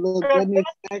battles, Lord. to Let me walk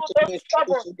fight through all those my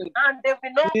troubles, troubles, O Lord. and they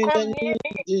will not In come the near name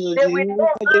me. of Jesus, They will Jehovah,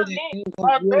 not you're harm the me King of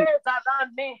or glory. those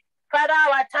around me. Father,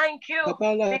 I thank you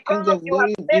Baba, Lord, King because of you have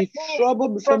glory, the saved me trouble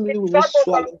before from me the will not troubles of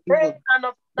swallow me, day Lord. and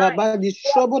of night. Baba, the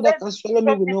You have trouble that saved can me swallow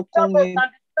me from will the not come troubles near me.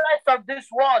 and the stress of this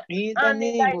world. In the And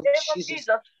in name the of name of Jesus.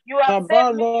 Jesus, you have Baba,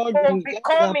 saved me Lord, from you guide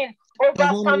and becoming over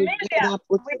home, you guide familiar and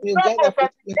with protect, you guide troubles and of the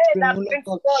protect my day children, that O Lord brings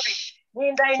God. worry.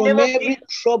 in the from name of every Jesus.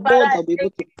 trouble Father, that I will be able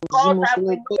thank to you because consume us, I O will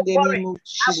Lord God, not in the worry, name of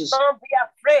I will Jesus. not be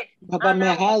afraid, Baba, and my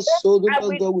I will heart, not, soul, O I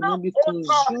Lord will God, will not, not be oh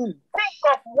God, consumed think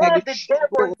of by the what the devil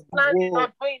trouble is of the planning or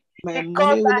world. doing, My because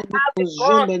money will I not be have a consumed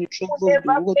God by the who trouble of the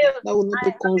never world. fails. That will not I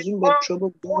be have a consumed by the God trouble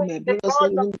of the who world. is My the brother said,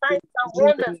 God will of not be signs and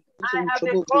consumed by wonders. because I of the have a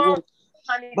trouble of the God world.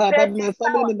 who Baba, manifests my his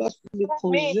family power members will be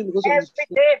through me consumed because of the every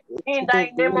day in trouble the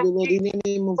of the name world, of O Lord, in Jesus. the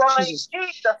name of For in Jesus.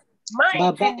 Jesus' mighty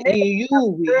Baba, name in I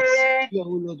you we are pray. secure, O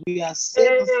Lord. We are safe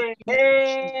and secure in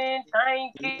Jesus' Amen.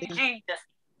 Thank you, name. Jesus.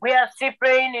 We are still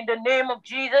praying in the name of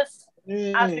Jesus.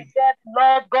 As we Amen. said,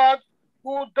 Lord God,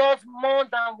 who does more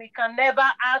than we can never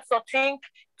ask or think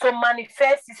to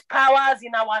manifest his powers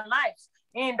in our lives.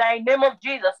 In the name of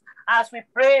Jesus, as we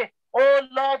pray, oh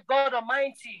Lord God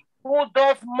Almighty, who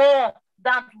does more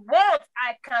than what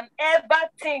I can ever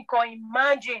think or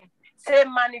imagine. Say,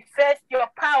 manifest your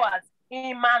powers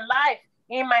in my life,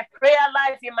 in my prayer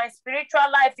life, in my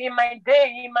spiritual life, in my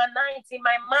day, in my night, in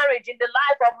my marriage, in the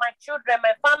life of my children,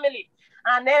 my family,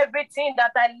 and everything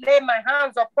that I lay my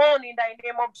hands upon in the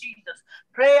name of Jesus.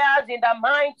 Prayers in the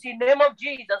mighty name of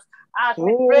Jesus. As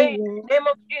we pray in Oh the name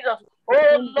of Jesus,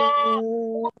 oh Lord,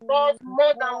 who does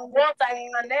more than what I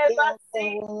can ever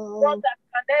see, what I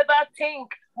can ever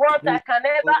think, what I can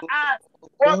ever ask,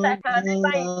 what I can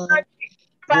ever imagine.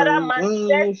 Father,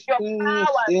 manifest your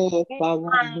powers in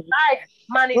my life,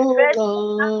 manifest your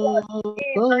powers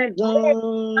in my brain,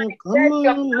 manifest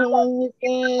your powers in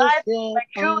the life of my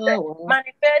children,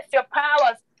 manifest your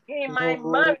powers in my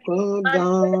marriage,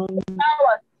 manifest your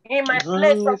powers in my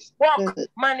place of work,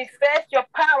 manifest your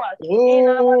powers in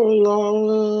our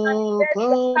manifest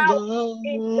your powers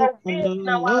in your will in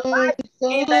our life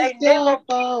in the name of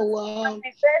Jesus.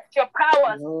 Manifest your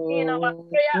powers in our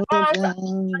prayer altar.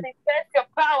 Manifest your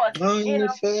powers in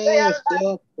our prayer manifest life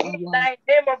your in power. the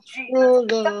name of Jesus. Oh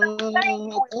Father, we thank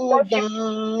you, we Lord, worship you.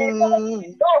 Because we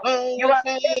know you have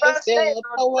never manifest failed your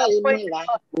or power in my disappointed life.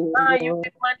 us. Oh You Lord,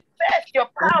 will manifest your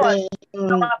powers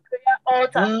in our prayer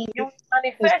altar. You will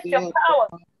manifest manifest your your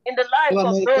powers in the life Lord,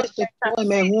 of those manifest your that power in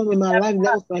my intercede home, in my their life, life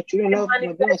behalf. of my You children, will life of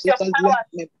my brothers, manifest your sisters, life powers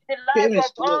of my in the life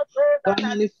of parents, Lord. all those that Lord,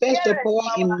 are the manifest your parents power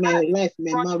to our in my heart. life,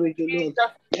 my For in marriage, O Lord.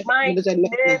 Jesus' Life of my mighty daughter,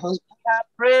 life of my name, husband. we have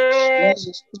prayed.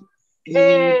 Jesus.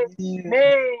 Amen.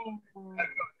 Amen.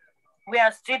 We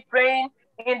are still praying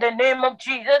in the name of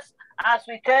Jesus as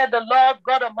we tell the Lord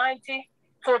God Almighty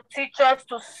to teach us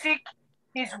to seek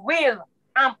his will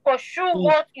and pursue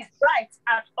what is right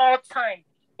at all times.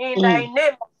 In the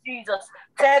name of Jesus,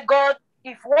 tell God,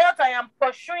 if what I am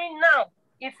pursuing now,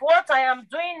 if what I am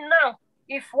doing now,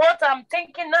 if what I'm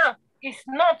thinking now is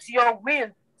not your will,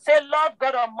 say, Lord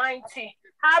God Almighty,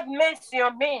 have mercy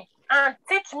on me and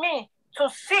teach me to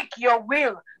seek your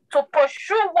will, to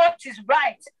pursue what is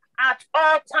right at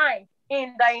all times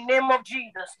in the name of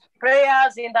Jesus.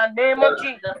 Prayers in the name of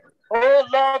Jesus. Oh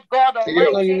Lord God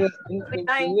Almighty, we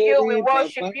thank you, we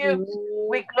worship you,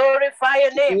 we glorify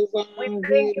your name. We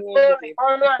bring you glory,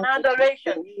 honor, and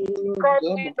adoration because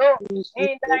we know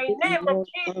in the name of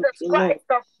Jesus Christ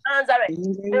of Nazareth,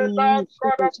 the Lord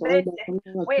God of mercy,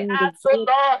 we ask, oh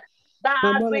Lord, that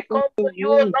as we come to you,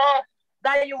 oh Lord,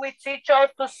 that you will teach us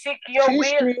to seek your Teach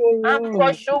will me, O and Lord,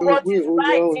 pursue your what is will, O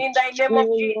right Lord. in the Teach name me, of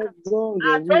O Jesus. Lord, God,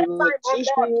 your At all will, O Lord. time, oh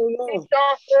Teach me, Lord, O teach Lord.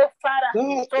 us, oh Father,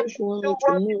 God, to teach me pursue to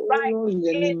what is know, O right Lord, in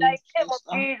the in name the of name of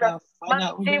Jesus. Jesus. Father,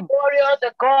 O Mighty Lord. warrior,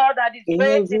 the God that is In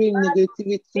great in every battle,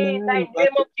 negativity, in the back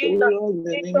name to of O Jesus. Lord, in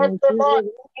the Teach name us, of oh Lord,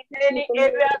 Jesus. in Teach me any from the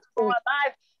areas of Lord. our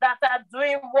life that are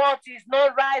doing what is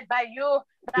not right by you,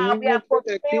 that we are Everything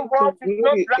that pursuing came to what is not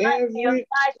glory, right in your everything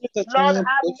sight. that Lord, I am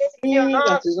have mercy on pursuing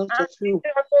that us is not and of you.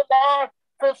 teach us, oh Lord,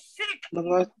 to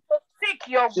Baba, seek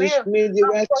your teach will me the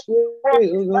and right pursue what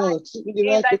way, O is right Lord. Teach me the in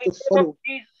right the way to name of follow.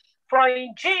 Jesus. For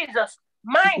in Jesus'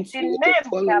 Teach me mighty the way to name we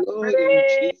follow, have Lord, in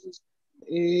prayed. Jesus.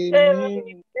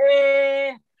 Amen.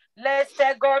 Amen. Let's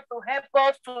tell God to help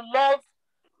us to love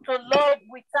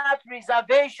without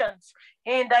reservations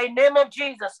in the name of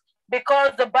Jesus.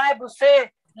 Because the Bible says,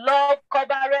 love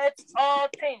covereth all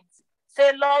things.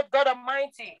 Say, Lord God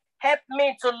Almighty, help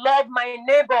me to love my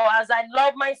neighbor as I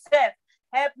love myself.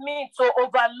 Help me to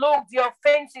overlook the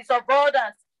offenses of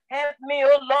others. Help me,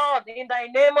 oh Lord, in the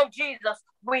name of Jesus,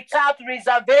 without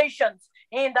reservations.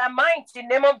 In the mighty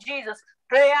name of Jesus.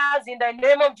 Prayers in the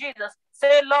name of Jesus.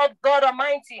 Say, Lord God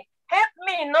Almighty, help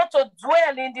me not to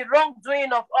dwell in the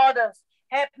wrongdoing of others.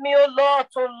 Help me, oh Lord,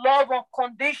 to love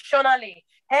unconditionally.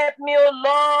 Help me, oh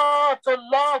Lord, to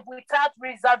love without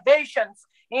reservations.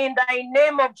 In the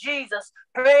name of Jesus.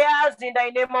 Prayers in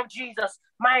the name of Jesus.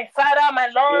 My Father, my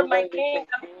Lord, my King,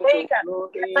 and Maker.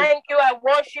 I thank you, I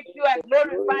worship you, I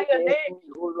glorify your name.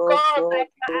 God,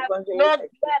 I will not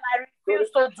dwell, I refuse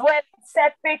to dwell in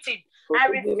self-pity. I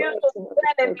refuse to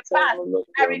dwell in the past.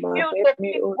 I refuse to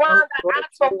be one that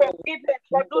asks for forgiveness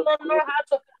but do not know how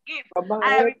to forgive.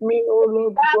 I refuse to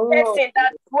be that person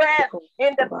that dwells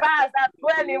in the past, that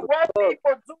dwells in what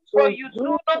people do for you.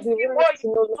 Do not see what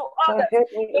you do to others.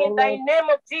 In the name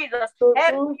of Jesus,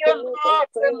 help me, O Lord,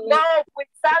 to love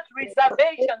without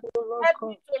reservation. Help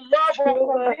me to love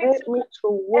unconditionally.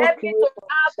 Help me to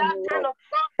have that kind of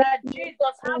love that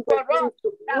Jesus had for us,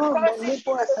 that causes you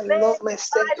to lay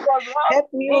aside for us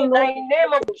in the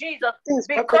name of Jesus,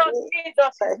 because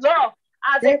Jesus is love.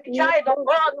 As a child of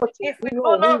God, if we do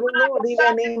not have that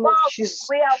love,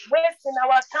 we are wasting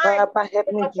our time.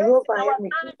 We are wasting our time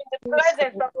in the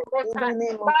presence of the Most High.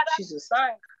 Father,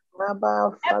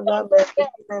 help us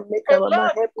to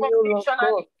love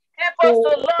unconditionally. Help us to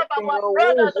love our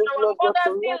brothers and our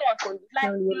mothers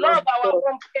like we love our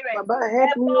own parents.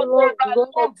 Help us to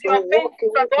overlook the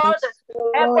offenses of others.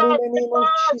 Help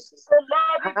us to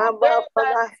love even those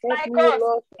that like us.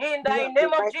 In the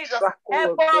name of Jesus,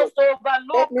 help us to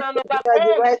overlook and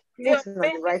overcome the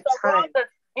offenses of others.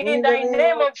 In the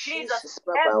name of Jesus,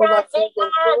 help us, oh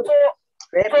God,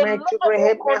 to love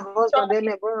unconditionally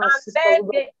and let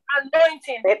the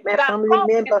anointing that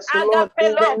comes with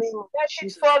agape love, let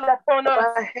it fall upon us.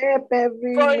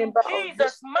 For in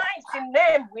Jesus' mighty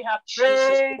name we have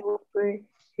prayed.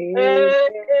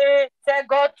 Say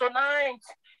God tonight,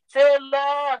 say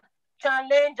Lord,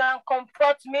 challenge and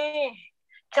comfort me.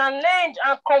 Challenge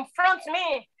and confront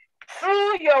me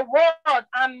through your word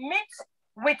and meet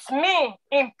with me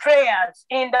in prayers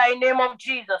in the name of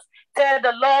Jesus. Tell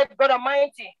the Lord God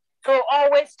Almighty to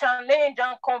always challenge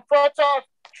and comfort us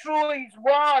through his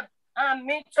word and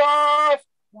meet us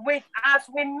with as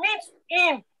we meet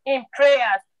him in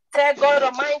prayers. Tell God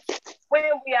Almighty when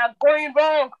we are going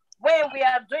wrong, when we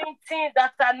are doing things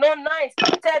that are not nice,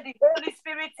 tell the Holy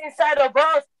Spirit inside of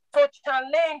us to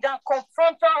challenge and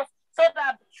confront us so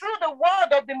that through the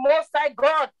word of the Most High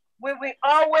God, we will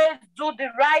always do the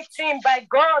right thing by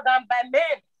God and by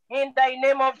men in the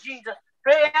name of Jesus.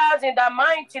 Prayers in the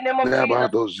mighty name of Jesus.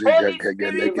 Holy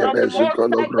Spirit of the Most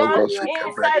High God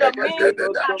inside of me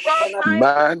at all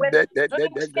times when doing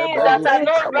things that are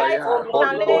not right,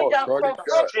 challenge and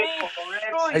confront me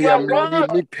through your word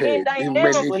in the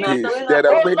name of Jesus. There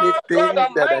are Oh many Lord things God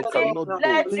that I Almighty, cannot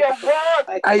let do. your word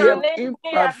I am challenge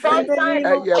me at all imperfect. times,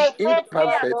 I am confront me at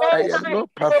imperfect. all I am times not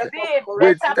to perfect. be a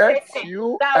better Without person.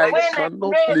 you, That I when I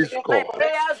cannot pray, please my God.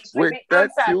 prayers will be Without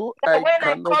answered. you, That I when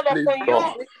I cannot call please upon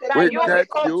God. you, that you will Without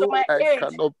come to you, my I aid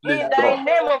cannot please in the God.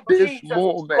 name of This Jesus.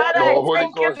 moment, Father, I Lord, Holy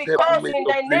thank you Ghost, help because me in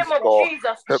to the please name of God.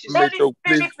 Jesus, Help me Holy to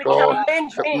please Spirit will God.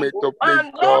 challenge Help me. me to please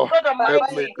And Lord God. God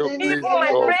Help me Almighty, to even please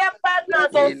my God. prayer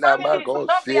partners or families will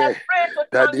not be afraid to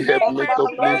Daddy, help challenge me my to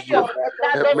please behavior you.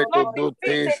 that Help does me to not do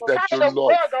befit things a that you child of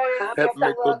love. God or a Help me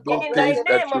sister to do in the things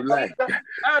that name you of like. Jesus.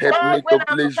 And Help Lord, me when to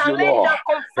I'm please you, challenged Lord. and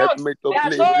Help confront, me to that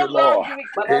please oh you, Lord, Lord. you will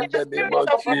give me In the the name spirit of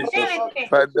of Jesus. humility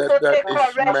Father, to that take is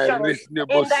my correction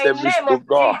reasonable in the service name to of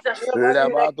God. Jesus.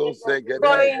 Lamado For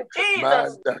segede. in Jesus'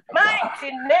 Mandakaba.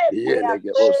 mighty name we have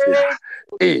Yelegeosia.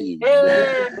 prayed.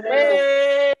 Amen.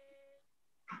 Amen.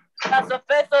 Pastor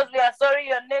Festus, we are sorry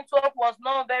your network was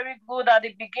not very good at the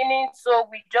beginning, so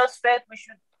we just felt we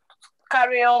should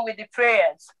carry on with the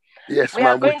prayers. Yes, We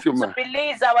are ma'am, going with you, to ma'am.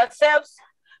 release ourselves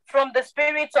from the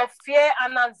spirit of fear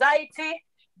and anxiety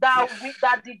that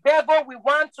the devil we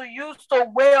want to use to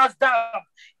weigh us down.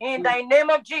 In the name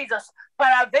of Jesus,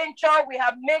 peradventure, we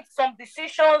have made some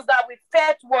decisions that we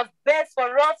felt was best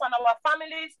for us and our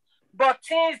families, but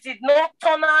things did not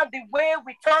turn out the way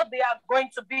we thought they are going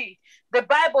to be. The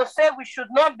Bible says we should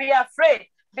not be afraid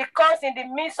because in the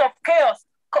midst of chaos,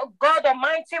 God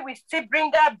Almighty will still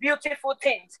bring out beautiful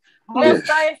things. Most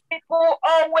times people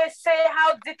always say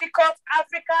how difficult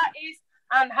Africa is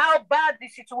and how bad the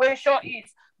situation is.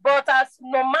 But as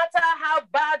no matter how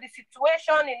bad the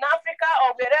situation in Africa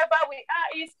or wherever we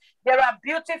are is, there are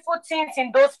beautiful things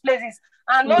in those places.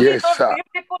 And only those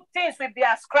beautiful things will be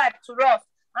ascribed to us.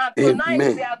 And tonight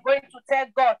we are going to tell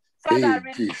God, Father,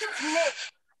 release me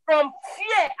from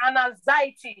fear and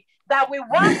anxiety that we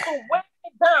want to weigh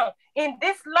me down in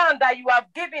this land that you have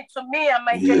given to me and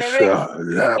my generation.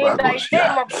 In the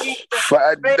name of Jesus.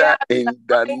 Father, in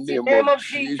the name of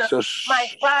Jesus, My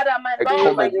Father, my I Lord,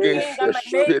 come my against King, and the my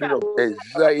spirit Maker. of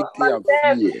anxiety and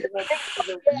fear.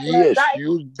 Yes,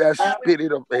 use that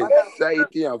spirit of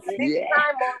anxiety and fear.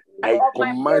 I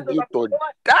command you to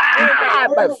die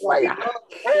by fire.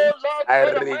 Oh Lord, I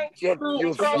God reject Almighty,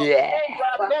 you, because fear. you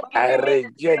have not I given me the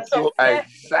reject spirit of you, fear,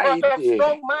 but of anxiety.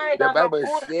 strong mind The and of Bible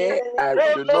good says health. I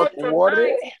Oh should not Lord, worry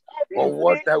tonight, every on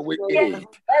what spirit I of will fear, eat.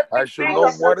 I every should spirit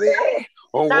not of worry anxiety,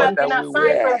 on that have what I been will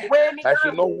assigned to wear. weigh me I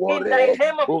should down. not In the worry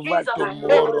name of over Jesus, the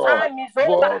tomorrow. time is over.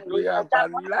 God, we In have the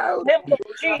allowed name of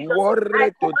Jesus, I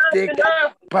worry to command you take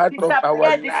now, part of our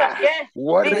disappear, life. disappear,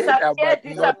 Worry disappear, about disappear,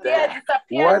 nothing.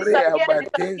 disappear, Worry disappear, about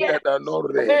things disappear. that are not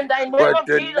real. In the name But of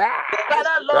Jesus, tonight,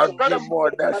 Father, Lord don't God give of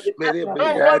more that I spirit will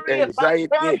not behind worry about what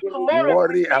anxiety, tomorrow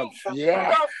worry, will and bring, fear.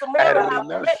 because I tomorrow have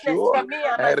renounce greatness you. for me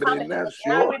and I my family. renounce I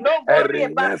you. will not I worry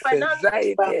about renounce finances,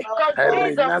 anxiety. because I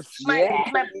Jesus renounce is fear.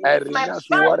 I my renounce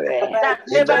bank worry. that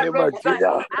In the never name of runs dry.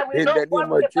 Jesus. I will In not the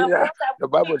name worry of about Jesus. what I The will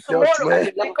Bible eat tells tomorrow,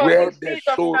 me, because where in the Jesus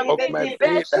sole can of feed my the feet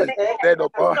birds in has the air, tread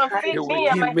upon, can He feed will me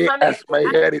and give my me family. as my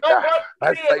I will heritage. not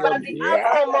As worry I about am the here,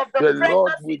 outcome of the the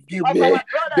Lord will pregnancies give of me our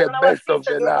brothers the and our best of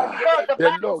the sisters, land. because the The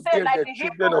Bible Lord said, gave like the the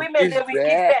children Hebrew of women, they will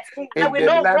give Israel birth. I in will the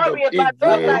not land of worry about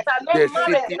those Israel that are not the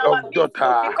married city in of our midst,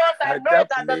 daughter, because I and know that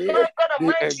that the place Lord God they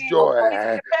Almighty enjoy is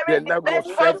the preparing the life was best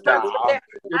husband for settled. them.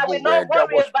 I Even will not when there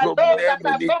worry was about those problem that in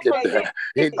have not Egypt, conceived,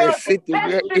 in the because the city best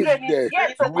where children is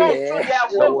yet to come through their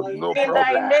there womb. was no In the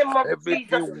problem, name of Jesus,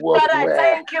 everything was Father, I well.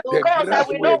 thank you, The because I grass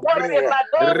will were not worry green, about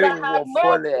those that rain have was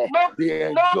falling. They no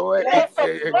enjoy place of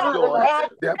blood enjoy or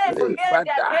their place place. where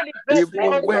their Father, daily bread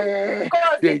even comes from, where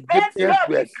because the the best Egyptians help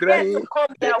were is yet to crying,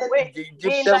 come their way. the In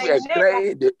Egyptians the were name of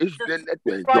crying, the Jesus, Israelites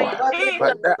were for enjoying. in Jesus'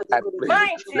 Father, I pray,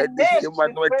 mighty let the name same we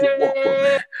anointing work for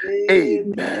me. pray.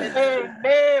 Amen.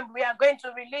 Amen. We are going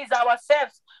to release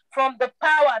ourselves from the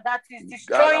power that is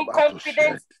destroying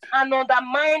confidence and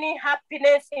undermining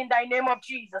happiness in the name of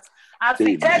Jesus. As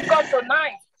we take God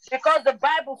tonight, because the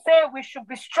Bible says we should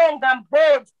be strong and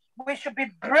bold, we should be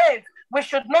brave, we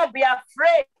should not be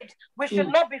afraid, we should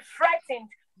not be frightened,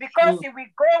 because He will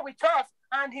go with us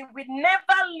and He will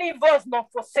never leave us nor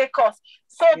forsake us.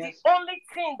 So the only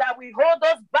thing that will hold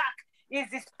us back is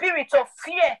the spirit of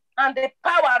fear and the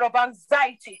power of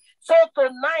anxiety. So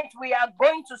tonight we are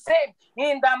going to say,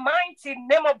 in the mighty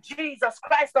name of Jesus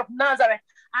Christ of Nazareth,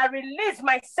 I release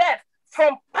myself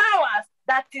from powers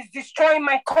that is destroying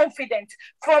my confidence,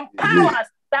 from powers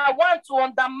that want to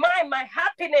undermine my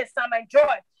happiness and my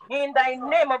joy. In the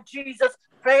name of Jesus,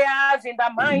 prayers in the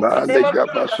mighty name of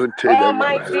Jesus,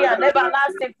 Almighty and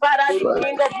everlasting Father, the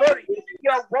King of glory.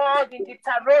 Your word in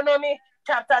Deuteronomy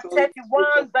chapter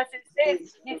 31, verses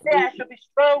 6, He said, I should be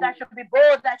strong, I should be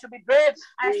bold, I should be brave,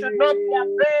 I should not be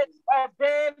afraid of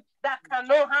them that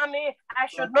cannot harm me, I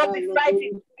should not be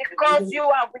frightened, because you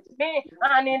are with me.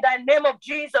 And in the name of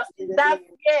Jesus, that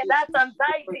fear, that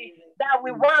anxiety that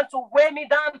we want to weigh me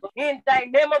down, in the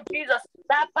name of Jesus,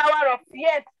 that power of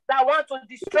fear that want to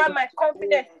destroy my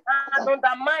confidence and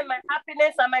undermine my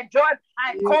happiness and my joy,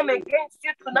 I come against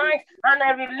you tonight, and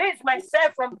I release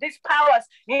myself from these powers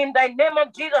in the name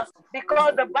of Jesus,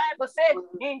 because the Bible says,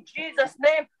 in Jesus'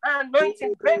 name,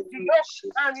 anointing break the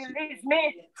yoke and release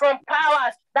me from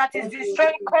powers that is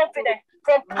destroying confidence,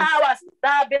 from powers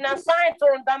that have been assigned to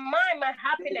undermine my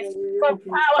happiness, from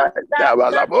powers that have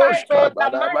been assigned to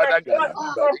undermine my joy,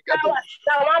 from powers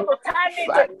that want to tie me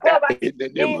to Father, in poverty. the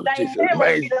name In of the Jesus, name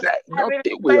of Jesus, I nothing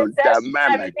release will myself, undermine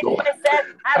I my release joy. myself,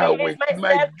 I release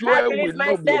My myself, I joy release will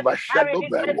not be myself, I overshadowed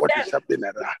release by what is myself happening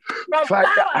around. from Father,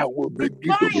 I powers will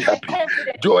begin to be destroying my happy.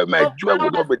 confidence, My from joy will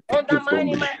powers not be taken from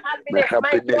undermining me. my My happiness, my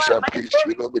happiness joy, and my peace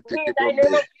will glory. not be In taken the from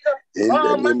name me. of Jesus, In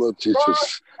the oh my name of God,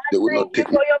 Jesus, I they will not thank you take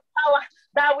for your power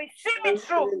that will see me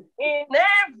through in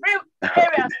every my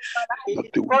area of happiness. my life.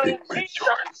 Nothing will For take in my Jesus'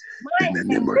 joy. In the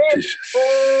mighty name of name, Jesus.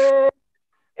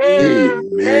 amen.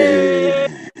 Amen.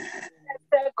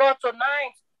 Thank God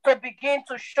tonight to begin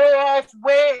to show us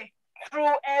way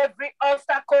through every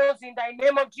obstacles in the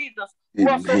name of Jesus.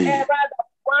 Whatsoever Amen.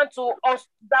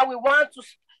 that we want to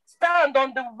stand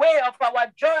on the way of our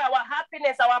joy, our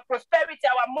happiness, our prosperity,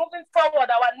 our moving forward,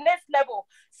 our next level.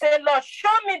 Say, Lord, show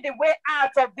me the way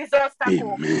out of this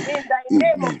obstacle. Amen. In the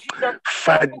name of Amen. Jesus,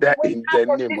 show me the Father, way in out the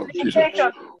of name this of Jesus,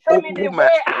 limitation. Show me the open my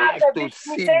way eyes out of to this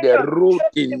see the limitation. road Show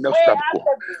me the in way out obstacle.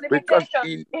 of this Because limitation.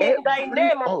 in In the every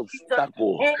name of Jesus.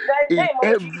 obstacle, In the in name of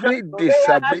Jesus. every Prayers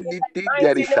in the disability,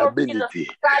 there mighty is name of Jesus. ability.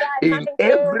 Father, I In thank you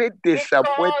every because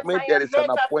disappointment, I there am is an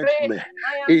not afraid. appointment.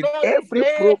 I am In not every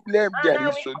dismayed. problem, And there I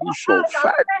is will go solution. out and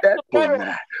Father, face tomorrow.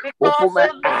 tonight, Because, open my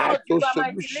oh eyes Lord, you to are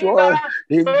my solution deliverer.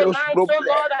 in those Tonight, oh problems.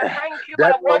 Lord, I thank you. I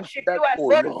That worship you. I obstacle,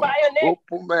 glorify Lord. your name.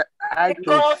 Open my eyes to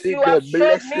Because see you the have showed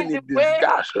blessing me in the way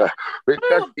disguise.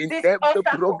 Because through in this every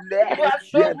obstacle. problem, You have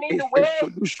there showed me is the a way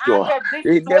solution. out of this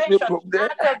In every situation, problem,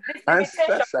 out of this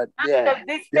limitation, answers are out there. of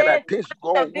this There are pain, things out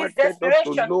God of this wanted us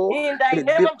to desperation, know in the in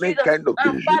name of different Jesus. kind of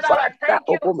And things. Father, I Father, thank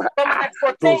you open my for eyes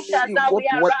my to potential see that what we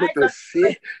you want me arise to and see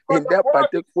shine for in the that world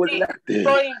to see. particular thing.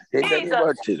 So in In the name Jesus'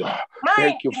 of Jesus. mighty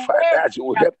Thank you, Father, name, that you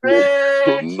will I help me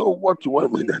to pray. know what you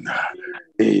want me to know.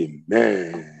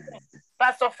 Amen.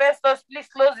 Pastor Festus, please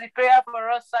close the prayer for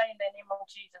us, sir, in the name of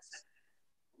Jesus.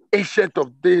 Ancient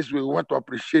of days, we want to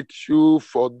appreciate you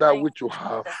for that which you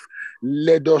have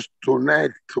led us tonight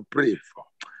to pray for.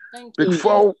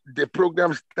 Before the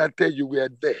program started, you were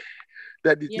there.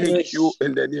 Daddy, thank you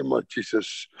in the name of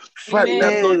Jesus.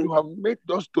 Father, Lord, you have made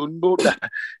us to know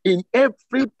that in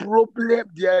every problem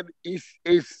there is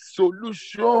a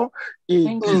solution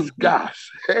in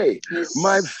disguise. Hey,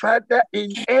 my Father,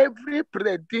 in every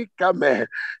predicament,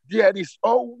 there is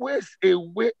always a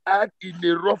way out in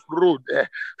the rough road.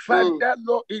 Father,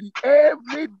 Lord, in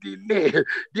every delay,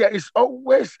 there is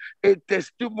always a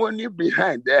testimony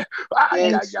behind.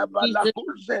 Father,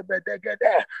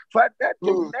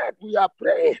 tonight we are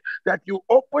praying that you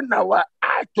open our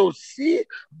eyes to see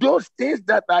those things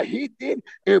that are hidden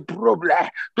in problem,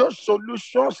 those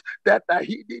solutions that are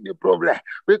hidden in problem,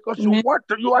 because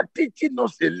you are teaching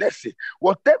us a lesson.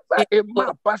 Whatever a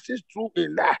man passes through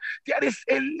in life, there is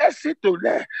a lesson to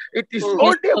learn. It is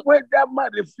only when that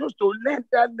man refuses to learn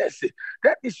that lesson,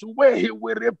 that is when he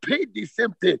will repeat the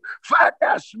same thing. Father,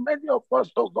 as many of us,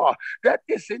 oh God, that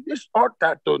is in this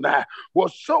altar tonight,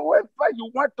 whatsoever you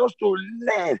want us to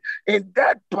learn in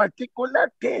that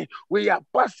particular thing we are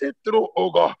passing through, oh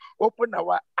God, open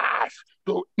our eyes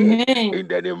to it in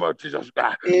the name of Jesus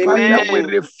Christ. Father, we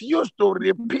refuse to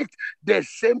repeat the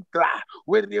same cry.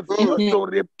 We refuse to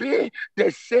repeat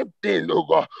the same thing, oh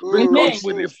God, because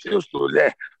we refuse to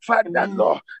learn. Father,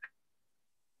 Lord,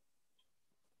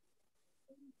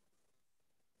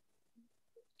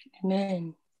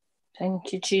 amen.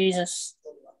 Thank you, Jesus.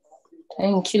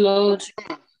 Thank you, Lord.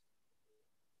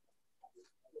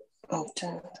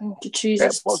 Thank you, Jesus.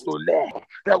 help us to learn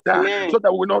so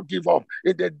that we will not give up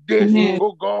in the days,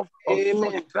 oh God, of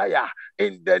such trial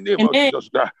in the name of Jesus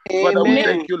Christ. Father, we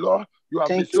thank you, Lord. You have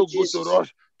been so good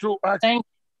to us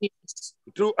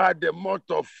throughout the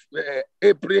month of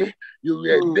April. You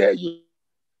were there. You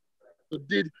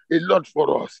did a lot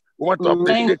for us. We want to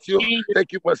appreciate you.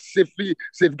 Thank you for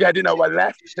safeguarding our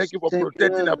life. Thank you for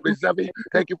protecting and preserving.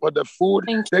 Thank you for the food.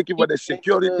 Thank you for the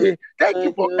security. Thank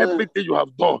you for everything you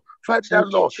have done. Father,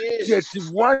 Lord,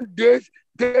 31 days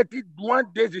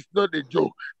is not a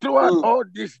joke. Throughout all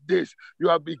these days, you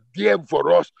have been there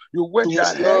for us. You went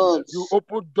ahead. You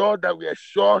opened doors that were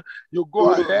shut. You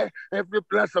go ahead. Every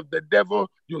plan of the devil,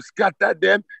 you scatter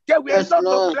them. There were not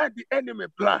to plan the enemy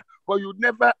plan, but you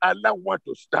never allow one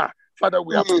to stand. Father,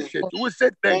 we appreciate you. We say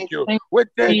thank you. We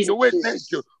thank you. We thank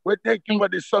you. We thank you for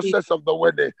the success of the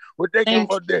wedding. We thank you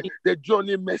for the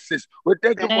journey message. We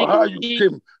thank you for how you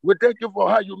came. We thank you for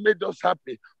how you made us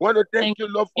happy. We want to thank you,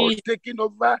 Lord, for taking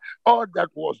over all that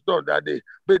was done that day.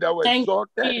 Be thou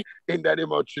exalted in the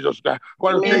name of Jesus Christ. I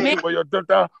want to thank you for your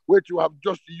daughter, which you have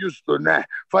just used tonight.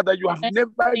 Father, you have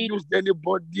never used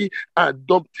anybody and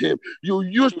dumped him. You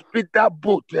used Peter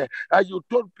boat, and you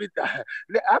told Peter,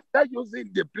 after using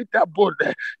the Peter boat,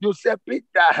 you said,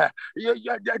 Peter, you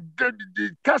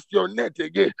cast your net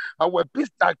again. And when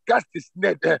Peter cast his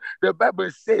net, the Bible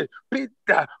says,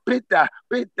 Peter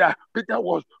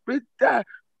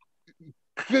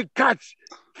he catch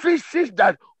fishes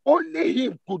that only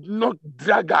him could not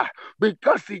drag her,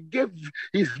 because he gave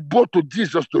his boat to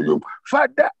Jesus to you.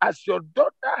 Father, as your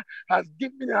daughter has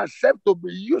given herself to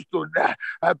be used to that,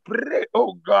 I pray,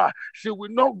 oh God, she will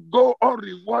not go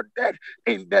unrewarded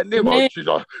in the name of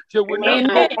Jesus. She will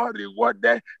not go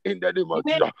unrewarded in the name of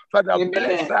Jesus. Father,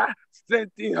 bless her,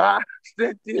 strengthen her,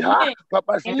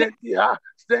 Papa, strengthen her,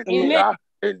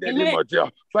 in the name of Jesus.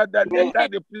 Father, let her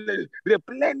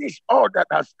replenish all that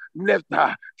has left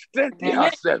her. Strengthen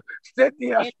herself.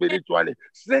 Strengthen her spiritually.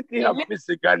 Strengthen her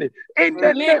physically. In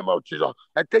the name of Jesus.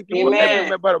 I thank you for every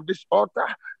member of this altar.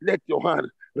 Let your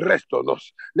hand rest on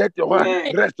us. Let your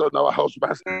hand rest on our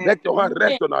husbands. Let your hand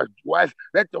rest on our wives.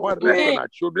 Let your hand rest on our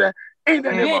children. In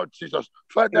the name of Jesus.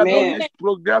 Father, Lord, this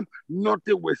program,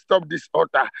 nothing will stop this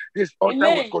altar. This altar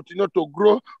will continue to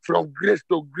grow from grace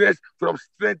to grace, from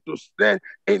strength to strength,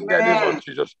 in the name of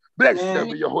Jesus. Blessed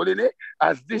be your holy name,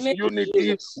 as this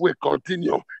unity will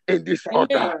continue in this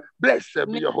altar.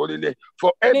 Blessed be your holy name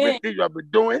for everything you have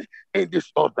been doing in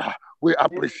this altar. We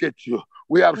appreciate you.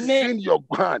 We have seen your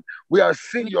hand. We have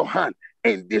seen your hand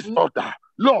in this altar.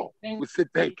 Lord, we say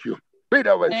thank you. Be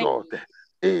thou exalted.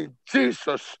 In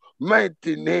Jesus'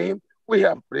 mighty name, we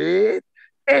have prayed.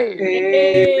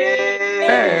 Amen.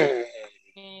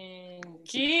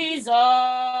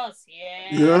 Jesus,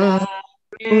 yeah.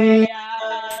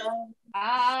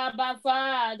 Abba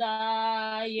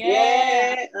Father,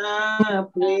 yeah.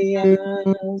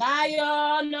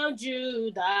 Lion of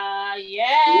Judah,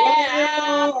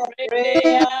 yeah.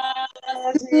 Prayers,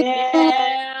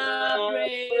 yeah.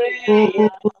 Prayers,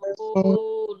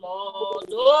 oh Lord.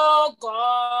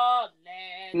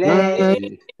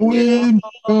 We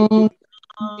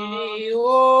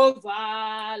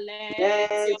Jehovah,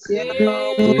 let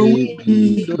your will will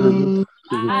be done.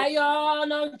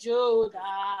 Lion of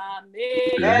Judah,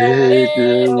 may your Let way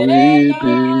your be will be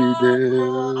done.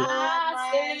 done. Our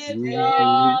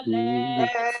Savior,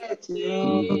 let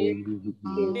your will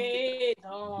be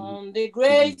done. The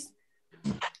grace of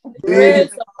The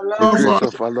grace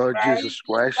of our Lord Jesus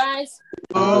Christ,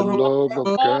 and the love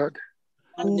of God,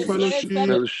 and the the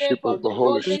fellowship of the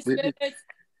Holy Spirit,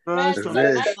 rest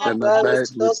rest and abide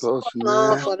with us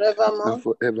now and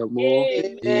forevermore.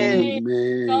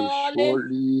 Amen.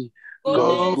 Surely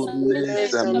God's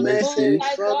goodness and mercy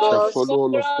shall follow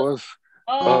all of us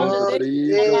all the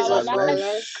days of our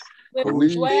lives. We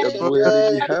shall dwell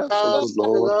in the house of the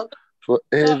Lord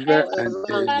forever and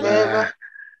ever.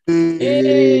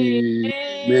 Amen.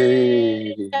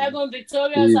 Heaven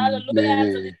victorious,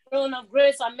 hallelujah, to the throne of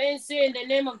grace and mercy in the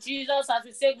name of Jesus. As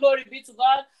we say, glory be to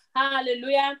God.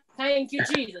 Hallelujah. Thank you,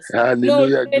 Jesus.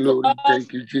 Hallelujah. Glory.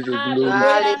 Thank you, Jesus. Glory.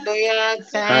 Hallelujah.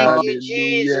 Thank you,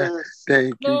 Jesus.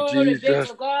 Thank you, Glory be Jesus.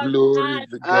 to God. Glory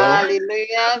to God.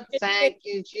 Hallelujah. Thank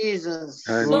you, Jesus.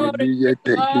 Hallelujah.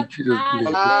 Thank you, Jesus.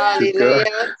 Glory to God. Hallelujah.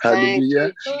 Thank Hallelujah.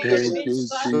 you, Thank you,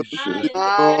 Jesus. Jesus. Hallelujah.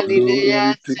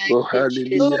 Glory to Thank God. you, Hallelujah.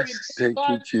 Jesus. Thank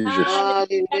you, Jesus.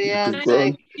 Hallelujah. To God.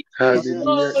 Thank you, Hallelujah.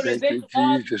 Jesus. Thank you,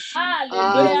 Jesus. Glory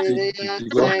Hallelujah. Hallelujah. to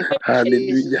God. Thank you, Hallelujah.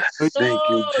 Jesus. Thank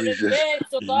you, Glory Jesus. be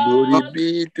to Glory God.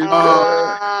 be to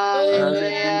God. Hallelujah.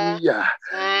 Hallelujah.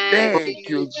 Thank Thank you,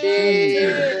 you, Jesus.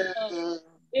 Jesus.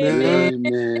 Amen.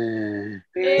 Amen.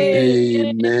 Amen. Thank you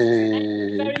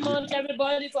Amen. very much,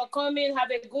 everybody, for coming.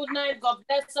 Have a good night. God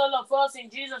bless all of us in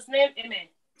Jesus' name. Amen.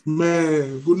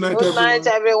 Man, good night, Good night,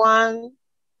 everyone.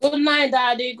 Good night,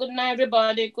 Daddy. Good night,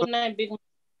 everybody. Good night, Big.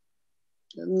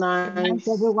 Good night. Good night,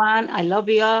 everyone. I love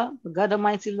you. God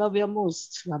Almighty love you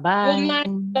most. Bye-bye. Good night,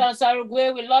 Pastor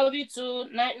Arugwe. We love you too.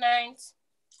 Night, night.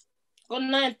 Good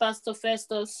night, Pastor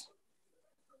Festus.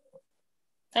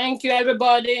 Thank you,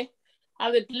 everybody.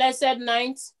 Have a blessed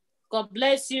night. God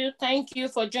bless you. Thank you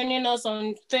for joining us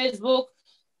on Facebook.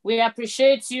 We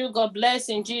appreciate you. God bless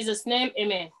in Jesus' name.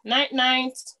 Amen. Night,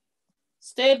 night.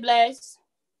 Stay blessed.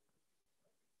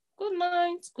 Good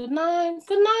night. Good night.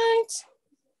 Good night.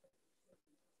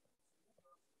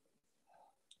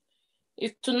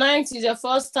 If tonight is your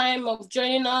first time of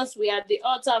joining us, we are at the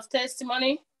altar of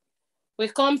testimony. We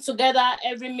come together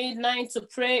every midnight to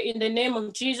pray in the name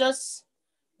of Jesus,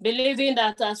 believing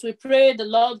that as we pray, the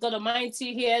Lord God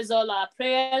Almighty hears all our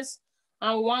prayers,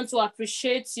 and we want to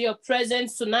appreciate your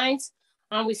presence tonight.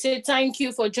 And we say thank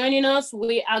you for joining us.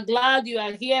 We are glad you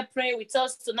are here praying with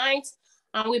us tonight,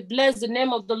 and we bless the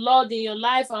name of the Lord in your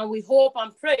life, and we hope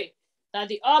and pray that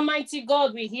the Almighty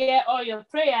God will hear all your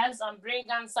prayers and bring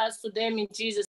answers to them in Jesus' name.